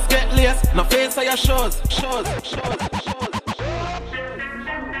 Boy, just get laced, no face of your shows.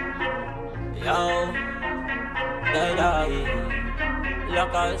 Yo, die,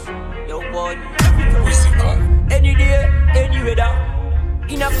 lockers, yo, boy. Any day, any weather.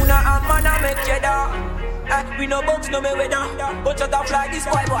 In a kuna and man, I make cheddar. We no box, no me weather. But shut up like this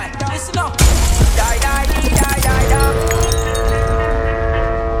boy. Listen up. Die.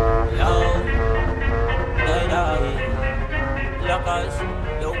 Yo, die. Lockers,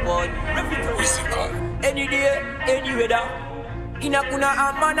 yo boy. Any day, any weather. In a kuna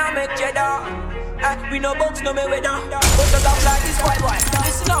and man I make cheddar. We no box, no me weather. But shut up like this boy.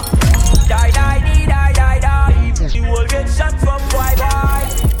 Listen up. Die. You will get shot from boy.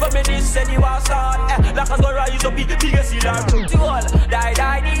 For me this said you was on. Like a go rise up, biggest healer. Die.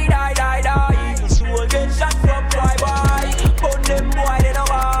 You will get shot from boy. Put them boy in a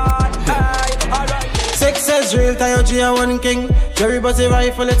one. Alright. Success real, Tayo G a one king. Jerry Buzzy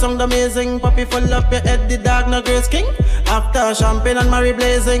rifle, it sound amazing. Poppy full up your head, the dog no grace king. After champagne and Mary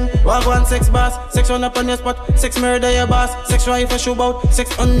blazing. Walk 1 6 bars, 6 run up on your spot, 6 murder your boss, 6 rifle shoot out,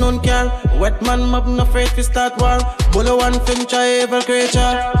 6 unknown car. Wet man mob no afraid to start war. Bullet one finch a evil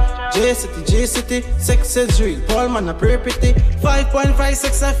creature. J City, 6 is real. Paul man a pray pretty.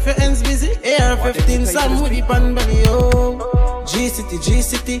 5.56 F your ends busy. AR-15 Sam with the pan belly oh. G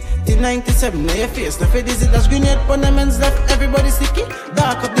City, T97 now your face. Now for dizzy dash grenade pon them ends left. Everybody sticky.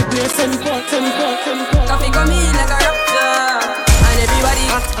 Dark up the place, 10 4. Coffee come in like a raptor. And everybody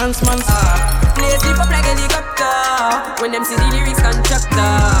Ants man play sleep up like a helicopter. When them see the lyrics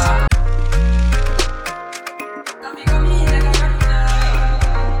constructor. Coffee come in like a raptor.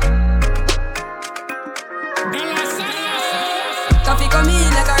 Coffee come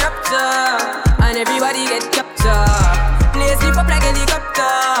in like a raptor. And everybody get captured. Play sleep up like a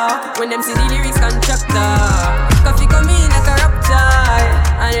helicopter. When them see the lyrics constructor. Coffee come in like a raptor.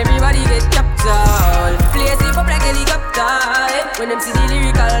 And everybody get captured. Play sleep up like a helicopter. When them see the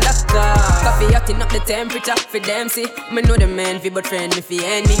lyrical doctor. fi hotting up the temperature for them see. Me know the man fi but friend me fi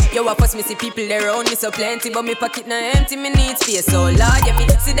enemy. Yo, I first me see people there around me so plenty, but me pocket na empty, me need space so Lord, yeah me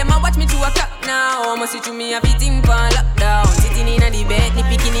see them a watch me 2 o'clock now. Must see through me a fitting for lockdown. Sitting in a the bed, the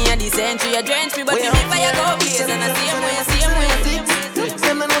picking in a the century, a drench me, but if me fire go blaze and I see him way.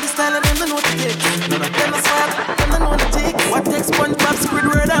 Them don't know the style and them don't know the kick. None of them are smart, them don't know the tick. What takes SpongeBob,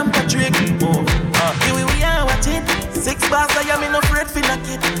 Squidward and Patrick? Here we are, watch it. 6 bars, I am in no afraid for knock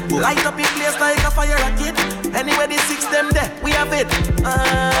it. Light up in place like a fire rocket. Anyway, the 6 them there, we have it.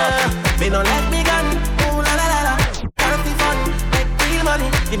 Me no let me gun, ooh la la la la. Gotta be fun, make real money.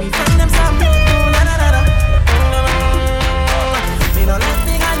 Give me friend them some, ooh la la la la. Me no let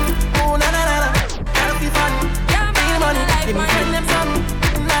me gun, ooh la la la la. Gotta be fun, real money. Give me friend them some,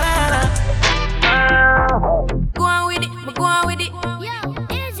 la la la la. Go on with it, but go on with it.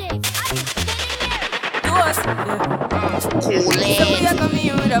 Cool. So we are coming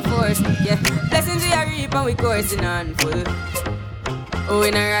in with a force, yeah. Blessings we are reap and we coursing on full. Oh,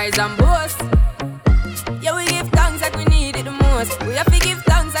 we not rise and boast. Yeah, we give thanks like we need it the most. We have to give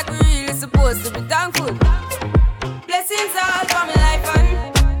thanks like we really supposed to be thankful. Blessings all for my life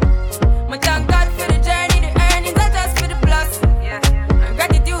and my thank God for the journey, the earnings are just for the plus. Yeah, and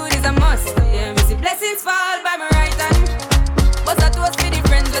gratitude is a must. Yeah, me see blessings fall by my right hand. But that was for the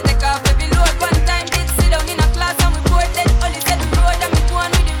friends that take off every load one time. Down in a class and we board then only said the road and we go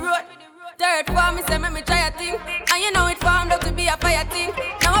on with the road. Third form, me say make me try a thing. And you know it formed out to be a fire thing.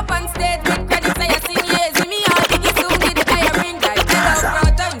 Now up on stage, big credits I sing. Yeah, see me all biggie soon get the fire ring. Like tell out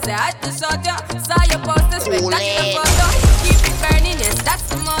proud time, say I had to shot ya. Saw your poster, spectacular photo. Keep it burning, yes, that's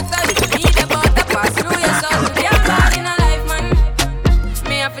the motto. If you need a butter, pass through your soul. To be a God in a life, man.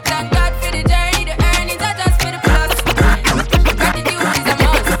 Me have to thank God for the journey, the earnings are just for the plus. Gratitude is a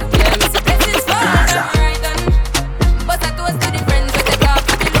must. Yeah, me say blessings fall.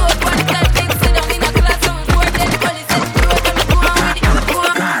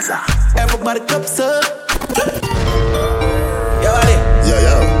 Everybody cups up. Yo, Ali.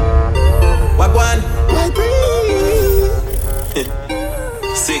 Yo. Wagwan.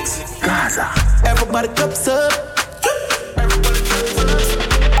 6 Gaza. Everybody cups up.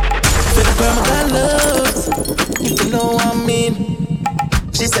 Say the girl my God loves. If you know what I mean.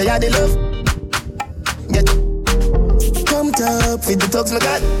 She say I the love. Get pumped up with the talks my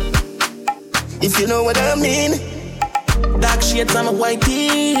God. If you know what I mean. Dark shades on my white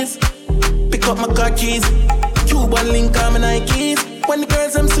tees. Pick up my car keys. Cuban link on my Nikes. When the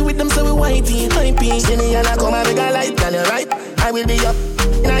girls I'm see with them, so we whitey, hypey. See me and I come and make a light, and you're right. I will be up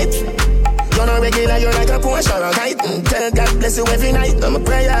night. You're not regular, you're like a Porsche or a kite. Tell God bless you every night, I'm a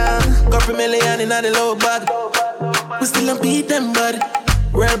prayer. Couple million in the low bag. We still don't beat them, bud.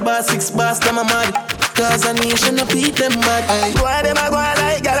 Real boss, 6 bars, them a mad. Cause a nation don't beat them, bud. Why them a go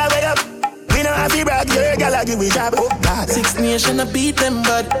like, gotta wake up. We don't have to brag, you're gotta give me job. Oh God. 6 nation don't beat them,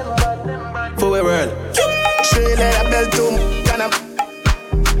 bud. For a world. Straight like a belt to can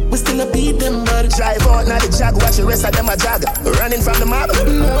we still a beat them, bud. Drive out, now the jag, watch the rest of them a jag. Running from the mob.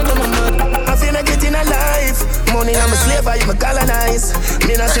 No, them a mad. I feel like getting a life. Money, I'm a slave, I am a colonize.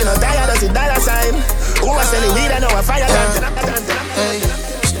 Me not see no dollar, that's a dollar sign. Who was selling weed, I know a fire Hey,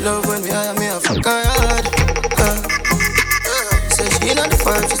 she love when we hire me a fuck her hard. Say she not the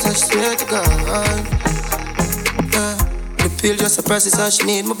first, she said she swear to God. The pill just a process, how she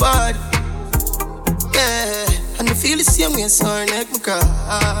need my body. And I feel the same way, so her neck me cry.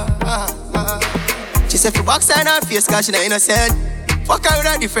 She said for box on her face, cause she not innocent. Fuck her with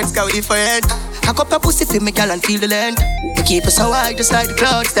her difference, cause we different. Cock up her pussy for me, girl, and feel the length. We keep her so high, just like the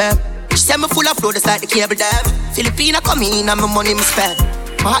clouds, them. She said me full of flow, just like the cable dam. Filipina come in, and my money me spend.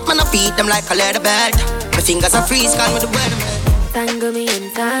 My heart man, I beat them like a leather bed. My fingers are freeze, call me the weatherman. Tangle me and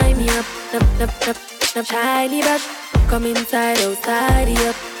tie me up. Up, shiny brush. Come inside, outside,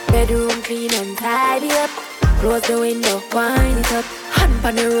 up. Bedroom clean and tidy up. Close the window, wind it up. Hand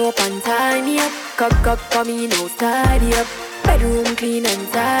on the rope and tie me up. Cock, come in, tidy up. Bedroom clean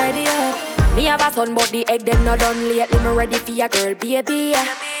and tidy up. Me have a son, but the egg them not done lately. Me ready for your girl, baby.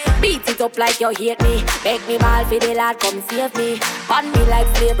 Beat it up like you hate me. Beg me ball for the lad, come save me. Pan me like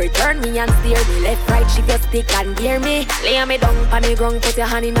slavery, turn me and steer me. Left, right, shift your stick and gear me. Lay me down pan the ground, put your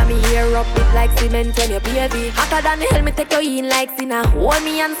hand in me hair. Rub it like cement when you baby. Hotter than hell, me take you in like sinner. Hold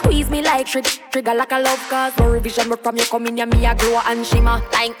me and squeeze me like trigger like a love cause. No revision, but from you come in, me a glow and shimmer.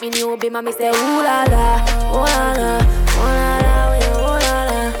 Like me new bimmer, me say ooh la la, ooh la la, ooh la la, ooh la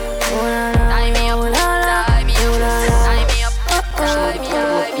la, ooh la la. Tie me up, tie me up, tie me up, tie me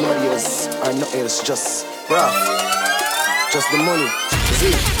up. Nobody else or nothing else, just rough. Just the money.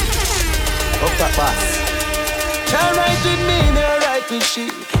 See? Up that bass. Can't write with me, they're right with she.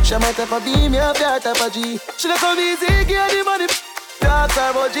 She my type of B, me a fair type of G. She don't come easy, give the money. Talk her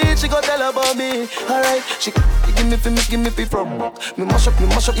about G, she go tell her about me. Alright, she give me from back. Me mash up,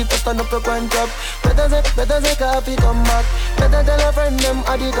 if you stand up your grind job. Better say coffee come back. Better tell her friend them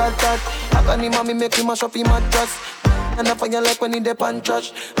I did got that. I can him mommy make him mash up him mattress. And I find you like when he dip and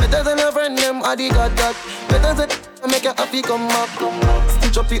trash. Better tell her friend them I did got that. Better say make your happy come back.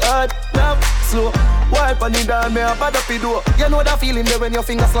 Stitch up the hard, love, slow. Wipe on the down, me a bad up the door. You know that feeling there when your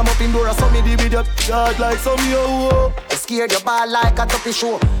finger slam up in door. I saw me the video, God like some yo. You scared your ball like a tuppy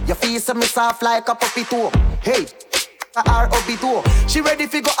show. Your face me soft like a puppy toe. Hey, R.O.B.2. She ready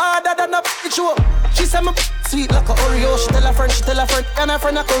to go harder than a p*** show. She say me sweet like a Oreo. She tell her friend, and her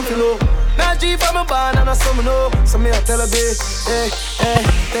friend a come below. Now G from a barn and a some know. So me a tell her babe, hey,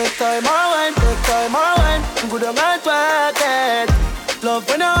 take time or wine. Good on my pocket. Love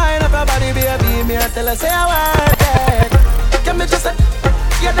when I wine up her body, baby. Me a tell her say I want it. Can me just say,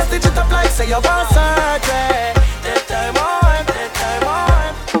 yeah, the stitch it up like say you want surgery. Take time or wine.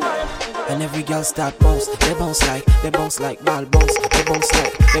 And every girl start bounce, they bounce like ball bounce, they bounce like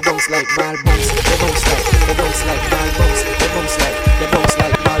ball bounce, they bounce like ball bounce, they bounce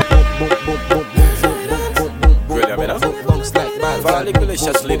like ball boom. Bounce like ball. For all the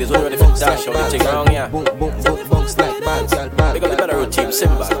delicious ladies who ready for dash out the thing around here. Bounce like ball. Big up the better routine,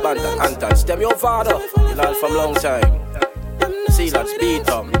 Simba, Banta, Anton, them your father, you lad from long time. See lads, beat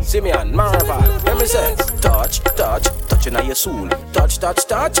Simeon, Marval, let me say, touch, touching on your soul, touch,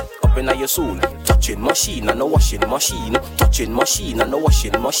 up in your soul, touching machine and no washing machine, touching machine and no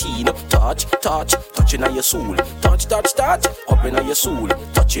washing machine, touch, touching on your soul, touch, up in your soul,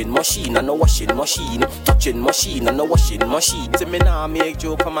 touching machine and no washing machine, touching machine and no washing machine. See me now make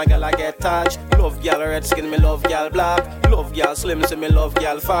joke, come a girl I get touched, love girl red skin, me love girl black, love girl slim, see me love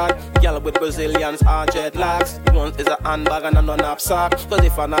girl fat, girl with Brazilians are jet lags, one is a handbag and a knapsack, cause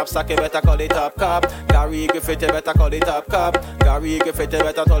if a knapsack you better call it top cap, Gary Griffith you better call it top cap, Gary Griffith you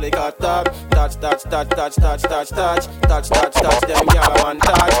better call it top, touch, them girl one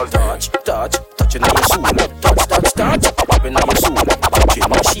touch, touching on your soul, touch, up in your soul, touching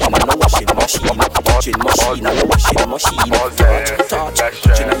machine and no washing machine, touching machine and no washing machine, touch,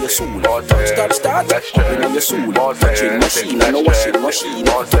 touching on your soul, touch, up in your soul, touching machine and no washing machine,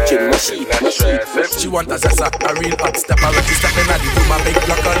 touching machine. She want a zessa, a real hot stepper, when she step in at the room, a big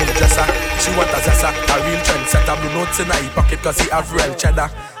block on the dresser. She want a zessa, a real trendsetter, blue notes in her pocket cause he have real cheddar.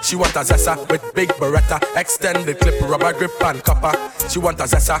 She want a zessa with big beretta, extended clip, rubber grip and copper. She want a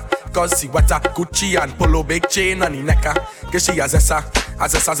zessa cause she wetter, Gucci and polo, big chain on the necker. Cause she a zessa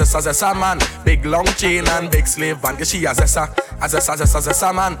man, big long chain and big slave van. Cause she a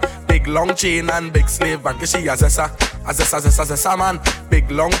zessa man, big long chain and big slave van. Cause she a zessa man, big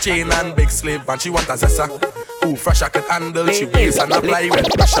long chain and big slave van. She want a zessa who fresh I could handle, she weighs and apply with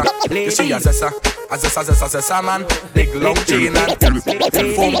pressure. Cause she a zessa man, big long chain and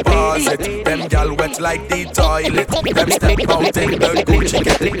foam bars it. Them gal wet like the toilet. Them step out in the Gucci,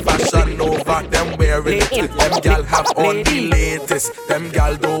 get fashion over them wearing it. Them gal have on the latest. Them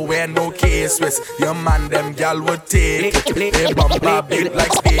gal don't wear no K-Swiss. Your man, them gal would take it. They bumper big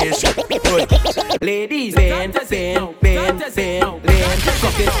like spaceship. Ladies, bend, cock it,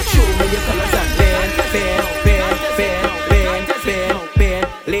 show me your colors and bend.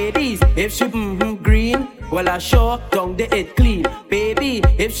 Ladies, if she green, well I sure don't get it clean. Baby,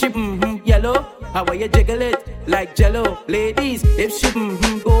 if she yellow, how will you jiggle it like jello? Ladies, if she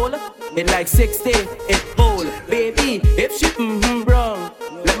gold, it like 60, it bold. Baby, if she brown,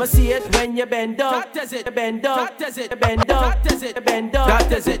 let me see it when you bend down. Bend down, bend down, bend down, bend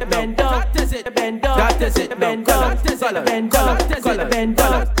down, bend down, bend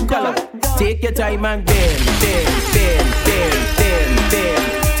down, color. Take your time and bend.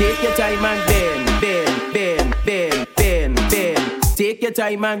 Take your time and bend. Take your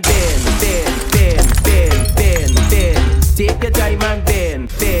time and bend. Take your time and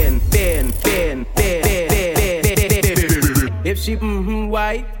bend. If she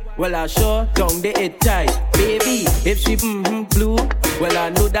white, well I sure don't they it tight. Baby, if she blue, well I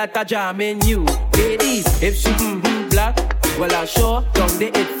know that I jam in you. Ladies, if she black, well I sure don't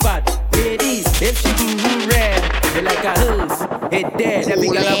they it fat. Ladies, if she red, they like a hose, it dead. Every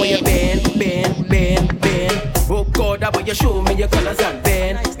girl I want you bend. Oh God, I want you show me your colors and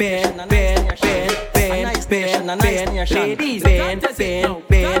bend. Ladies, bend.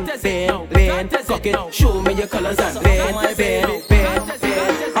 Cock it, show me your colors and bend.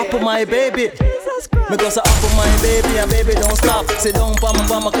 Up on my baby, because I up on my baby and baby don't stop. Sit down for my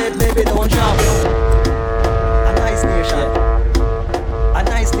clip, baby don't drop. A nice nation, a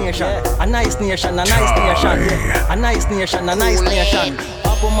nice nice nation, a nice nation, a nice nation, a nice nation, a nice nation.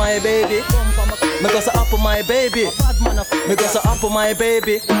 Up on my baby, because up on my baby, because up on my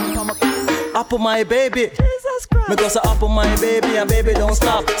baby, up on my baby. Because I up on my baby and baby don't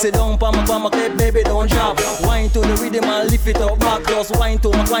stop. Sit down pa my clip, baby don't drop. Wine to the rhythm and lift it up back. Just wine to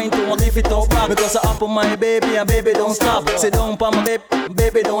my lift it up back. Because I up on my baby and baby don't stop. Sit down pa my clip,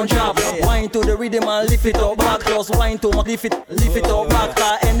 baby don't drop. Wine to the rhythm and lift it up back. Just wine to my lift it up back.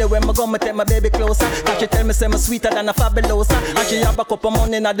 Cause anywhere I go, me take my baby closer. Cause she tell me say me sweeter than a fabulosa. And she have a cup of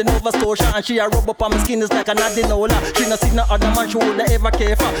money in the Nova Scotia. And she a rub up on my skin is like an adenola. She no see no other man she woulda ever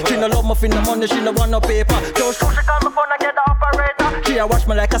care for. She no love me for the money, she no want no paper. Just she call me phone and get the operator. She a watch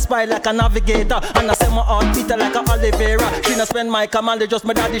me like a spy, like a navigator. And I say my heart beat her like a Oliveira. She no spend my command, they just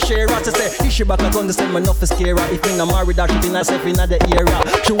my daddy share. She say, if she back a gun, they send me enough for scare. If me no married her, she be herself in the area.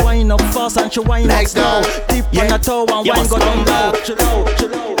 She wind up fast and she wind up slow. Tip on her toe and wine go down low. She low.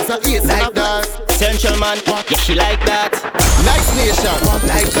 It's a easy like that. Central man, yeah, she like that. Nice nation,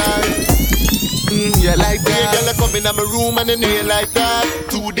 like that. Yeah, like that. Girl, come in my room and you know you like that.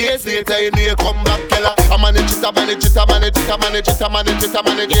 2 days later, you know you come back, girl. I manage it, I manage it, I manage it, I manage it, I manage it, I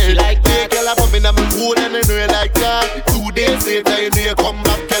manage it. Like that. Girl, come in my room and you know you like that. 2 days later, you know you come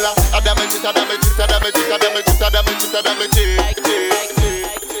back, girl. I damage it, I damage it, I damage it, I damage it, I damage it, I damage it.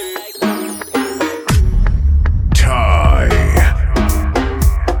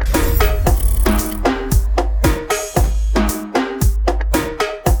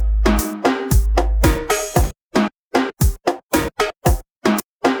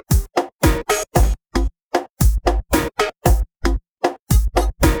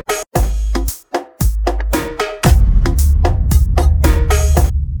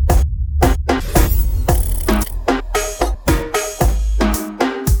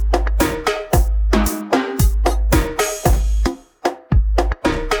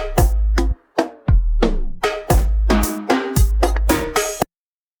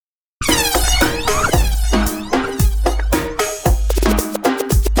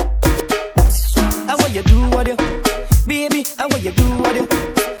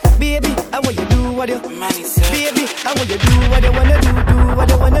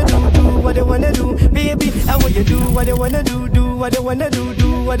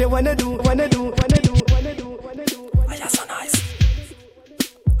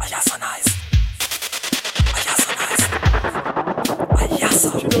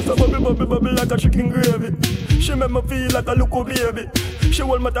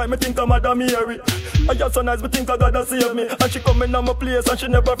 Me think I'm Madam Mary. I just so nice, me think I gotta save me. And she come in on my place and she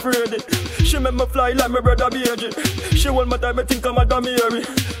never afraid it. She make me fly like my brother BG. She hold my time, me think I'm Madam Mary.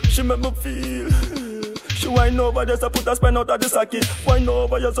 She make me feel. She wine over there, so put a spin out of the saki. Wine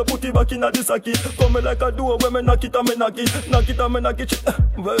over here, so put it back in the saki. Come me like a door when me knock it and me knock it. Knock it and me knock it.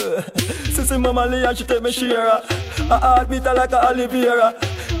 Sissy Mama Lee and she take me share. A heart beat her like a Oliveira.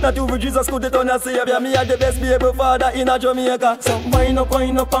 Not you with Jesus could it on a savior. Me are the best baby father in a Jamaica. So wind up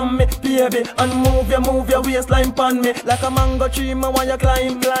on me, baby. And move your waistline pon me. Like a mango tree, me want you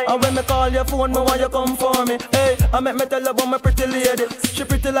climb. And when me call your phone, me want you come for me. Hey, I make me tell her about my pretty lady. She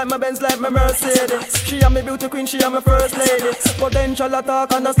pretty like my Benz, like my Mercedes. She am my beauty queen, she am my first lady. Potential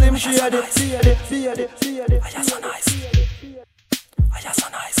attack and a slim shady. See it. I just so nice. I just so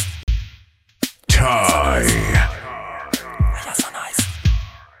nice. Tie. I just so nice.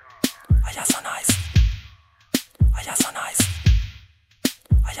 I just so nice. I just so nice.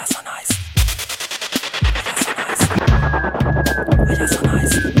 I just so nice. I just so nice. I just so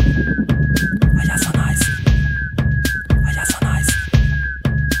nice. I just so nice.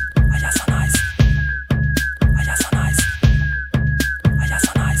 I just so nice. I just so nice. I just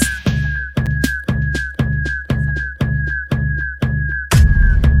so nice.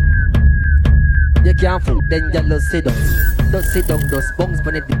 You can't fool, then you just sit down. Just sit down, just bounce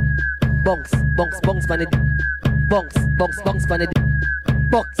on it. Bounce on it. Bounce on it.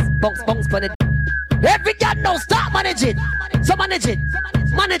 Bounce on it. Every girl now start manage it. So manage it.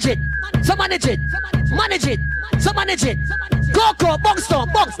 Manage it. So manage it. Manage it. So manage it. Go, bounce down,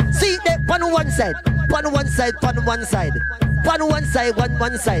 bounce. See that on one side. On one side. On one side. On one side.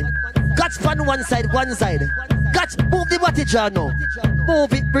 One side. Catch on one side. Catch, move the body jaw now.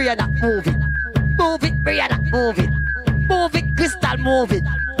 Move it, Brianna. Move it. Move it, Brianna. Move it. Move it, Crystal. Move it.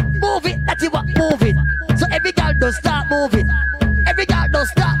 Move it, that's it, move it. So every girl does start moving. Every girl does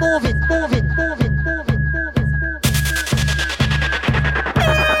start moving. Move it.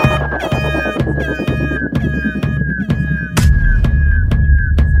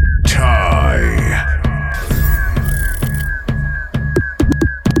 Tie.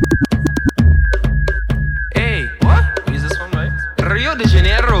 Hey, what? Who is this one, right? Rio de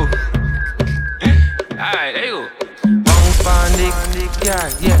Janeiro.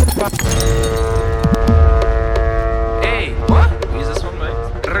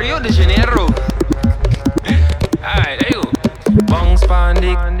 Rio de Janeiro. Alright, there you go. Bounce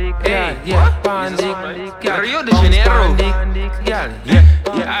pandic, yeah, yeah, pandic, yeah, Rio de Janeiro, yeah, yeah, yeah,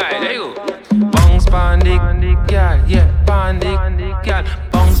 alright, there you go. Bounce pandic, yeah, yeah, pandic, yeah,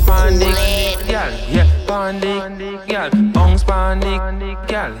 bounce pandic, yeah, yeah, pandic, yeah, bounce pandic,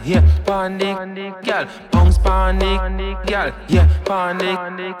 yeah, yeah, pandic, yeah, bounce pandic, yeah, yeah,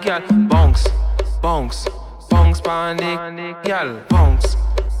 pandic, yeah, bounce, bounce, bounce pandic, yeah, bounce,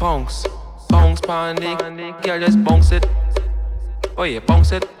 bounce, bounce pandic, yeah, just bounce it. Oh yeah,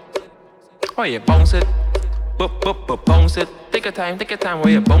 bounce it. Oh yeah, bounce it. Bounce it. Take your time, oh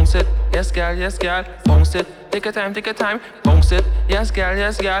yeah, bounce it. Yes, girl, bounce it. Take your time, bounce it. Yes,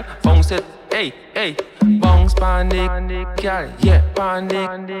 girl, bounce it. Hey, hey, bounce pandic, girl, yeah,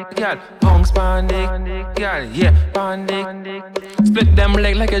 pandic, girl, bounce pandic, girl, yeah, pandic. Split them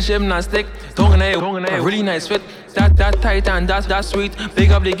leg like a gymnastic. Tongue and a really nice fit. That tight and that sweet.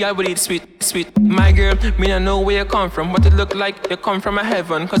 Big up the girl with it sweet. My girl, me not know where you come from, but it look like you come from a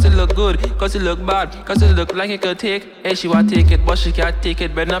heaven. Cause it look good, cause it look bad, cause it look like it could take. Hey, she want take it, but she can't take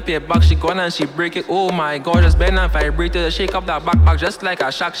it. Bend up your back, she gone and she break it. Oh my god, just bend and vibrate it. Shake up that back just like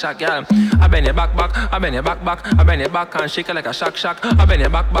a shack, girl. I bend your back, I bend your back, I bend your back and shake it like a shack. I bend your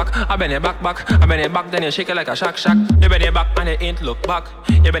back, I bend your back, I bend your back, then you shake it like a shack. You bend your back and you ain't look back.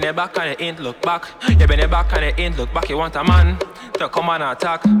 You bend your back and you ain't look back. You bend your back and you ain't look back. You want a man to come and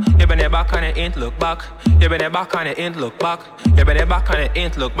attack. You bend your back and you ain't look back. You bend your back and you ain't look back. You bend your back and you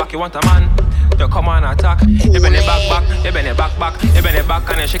ain't look back. You want a man to come and attack. You bend your back, you bend your back, you bend your back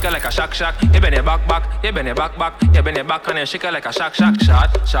and you shake it like a shack. You bend your back, you bend your back, you bend your back and you shake it like a shack. Shot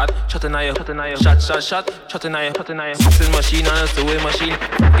in your, shot in your, Sitting machine on a sewing machine,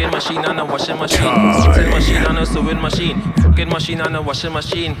 fucking machine on a washing machine, sitting machine on a sewing machine, fucking machine on a washing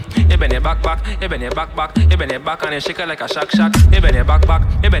machine. You bend your back, you bend your back, you bend your back and you shake it like a shack. You bend your back,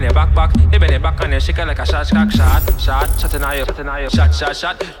 you bend your back, you bend your back and you shake it like a shack. Shot in your, shot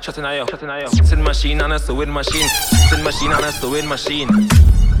in your, sitting machine on a sewing machine, sitting machine on a sewing machine.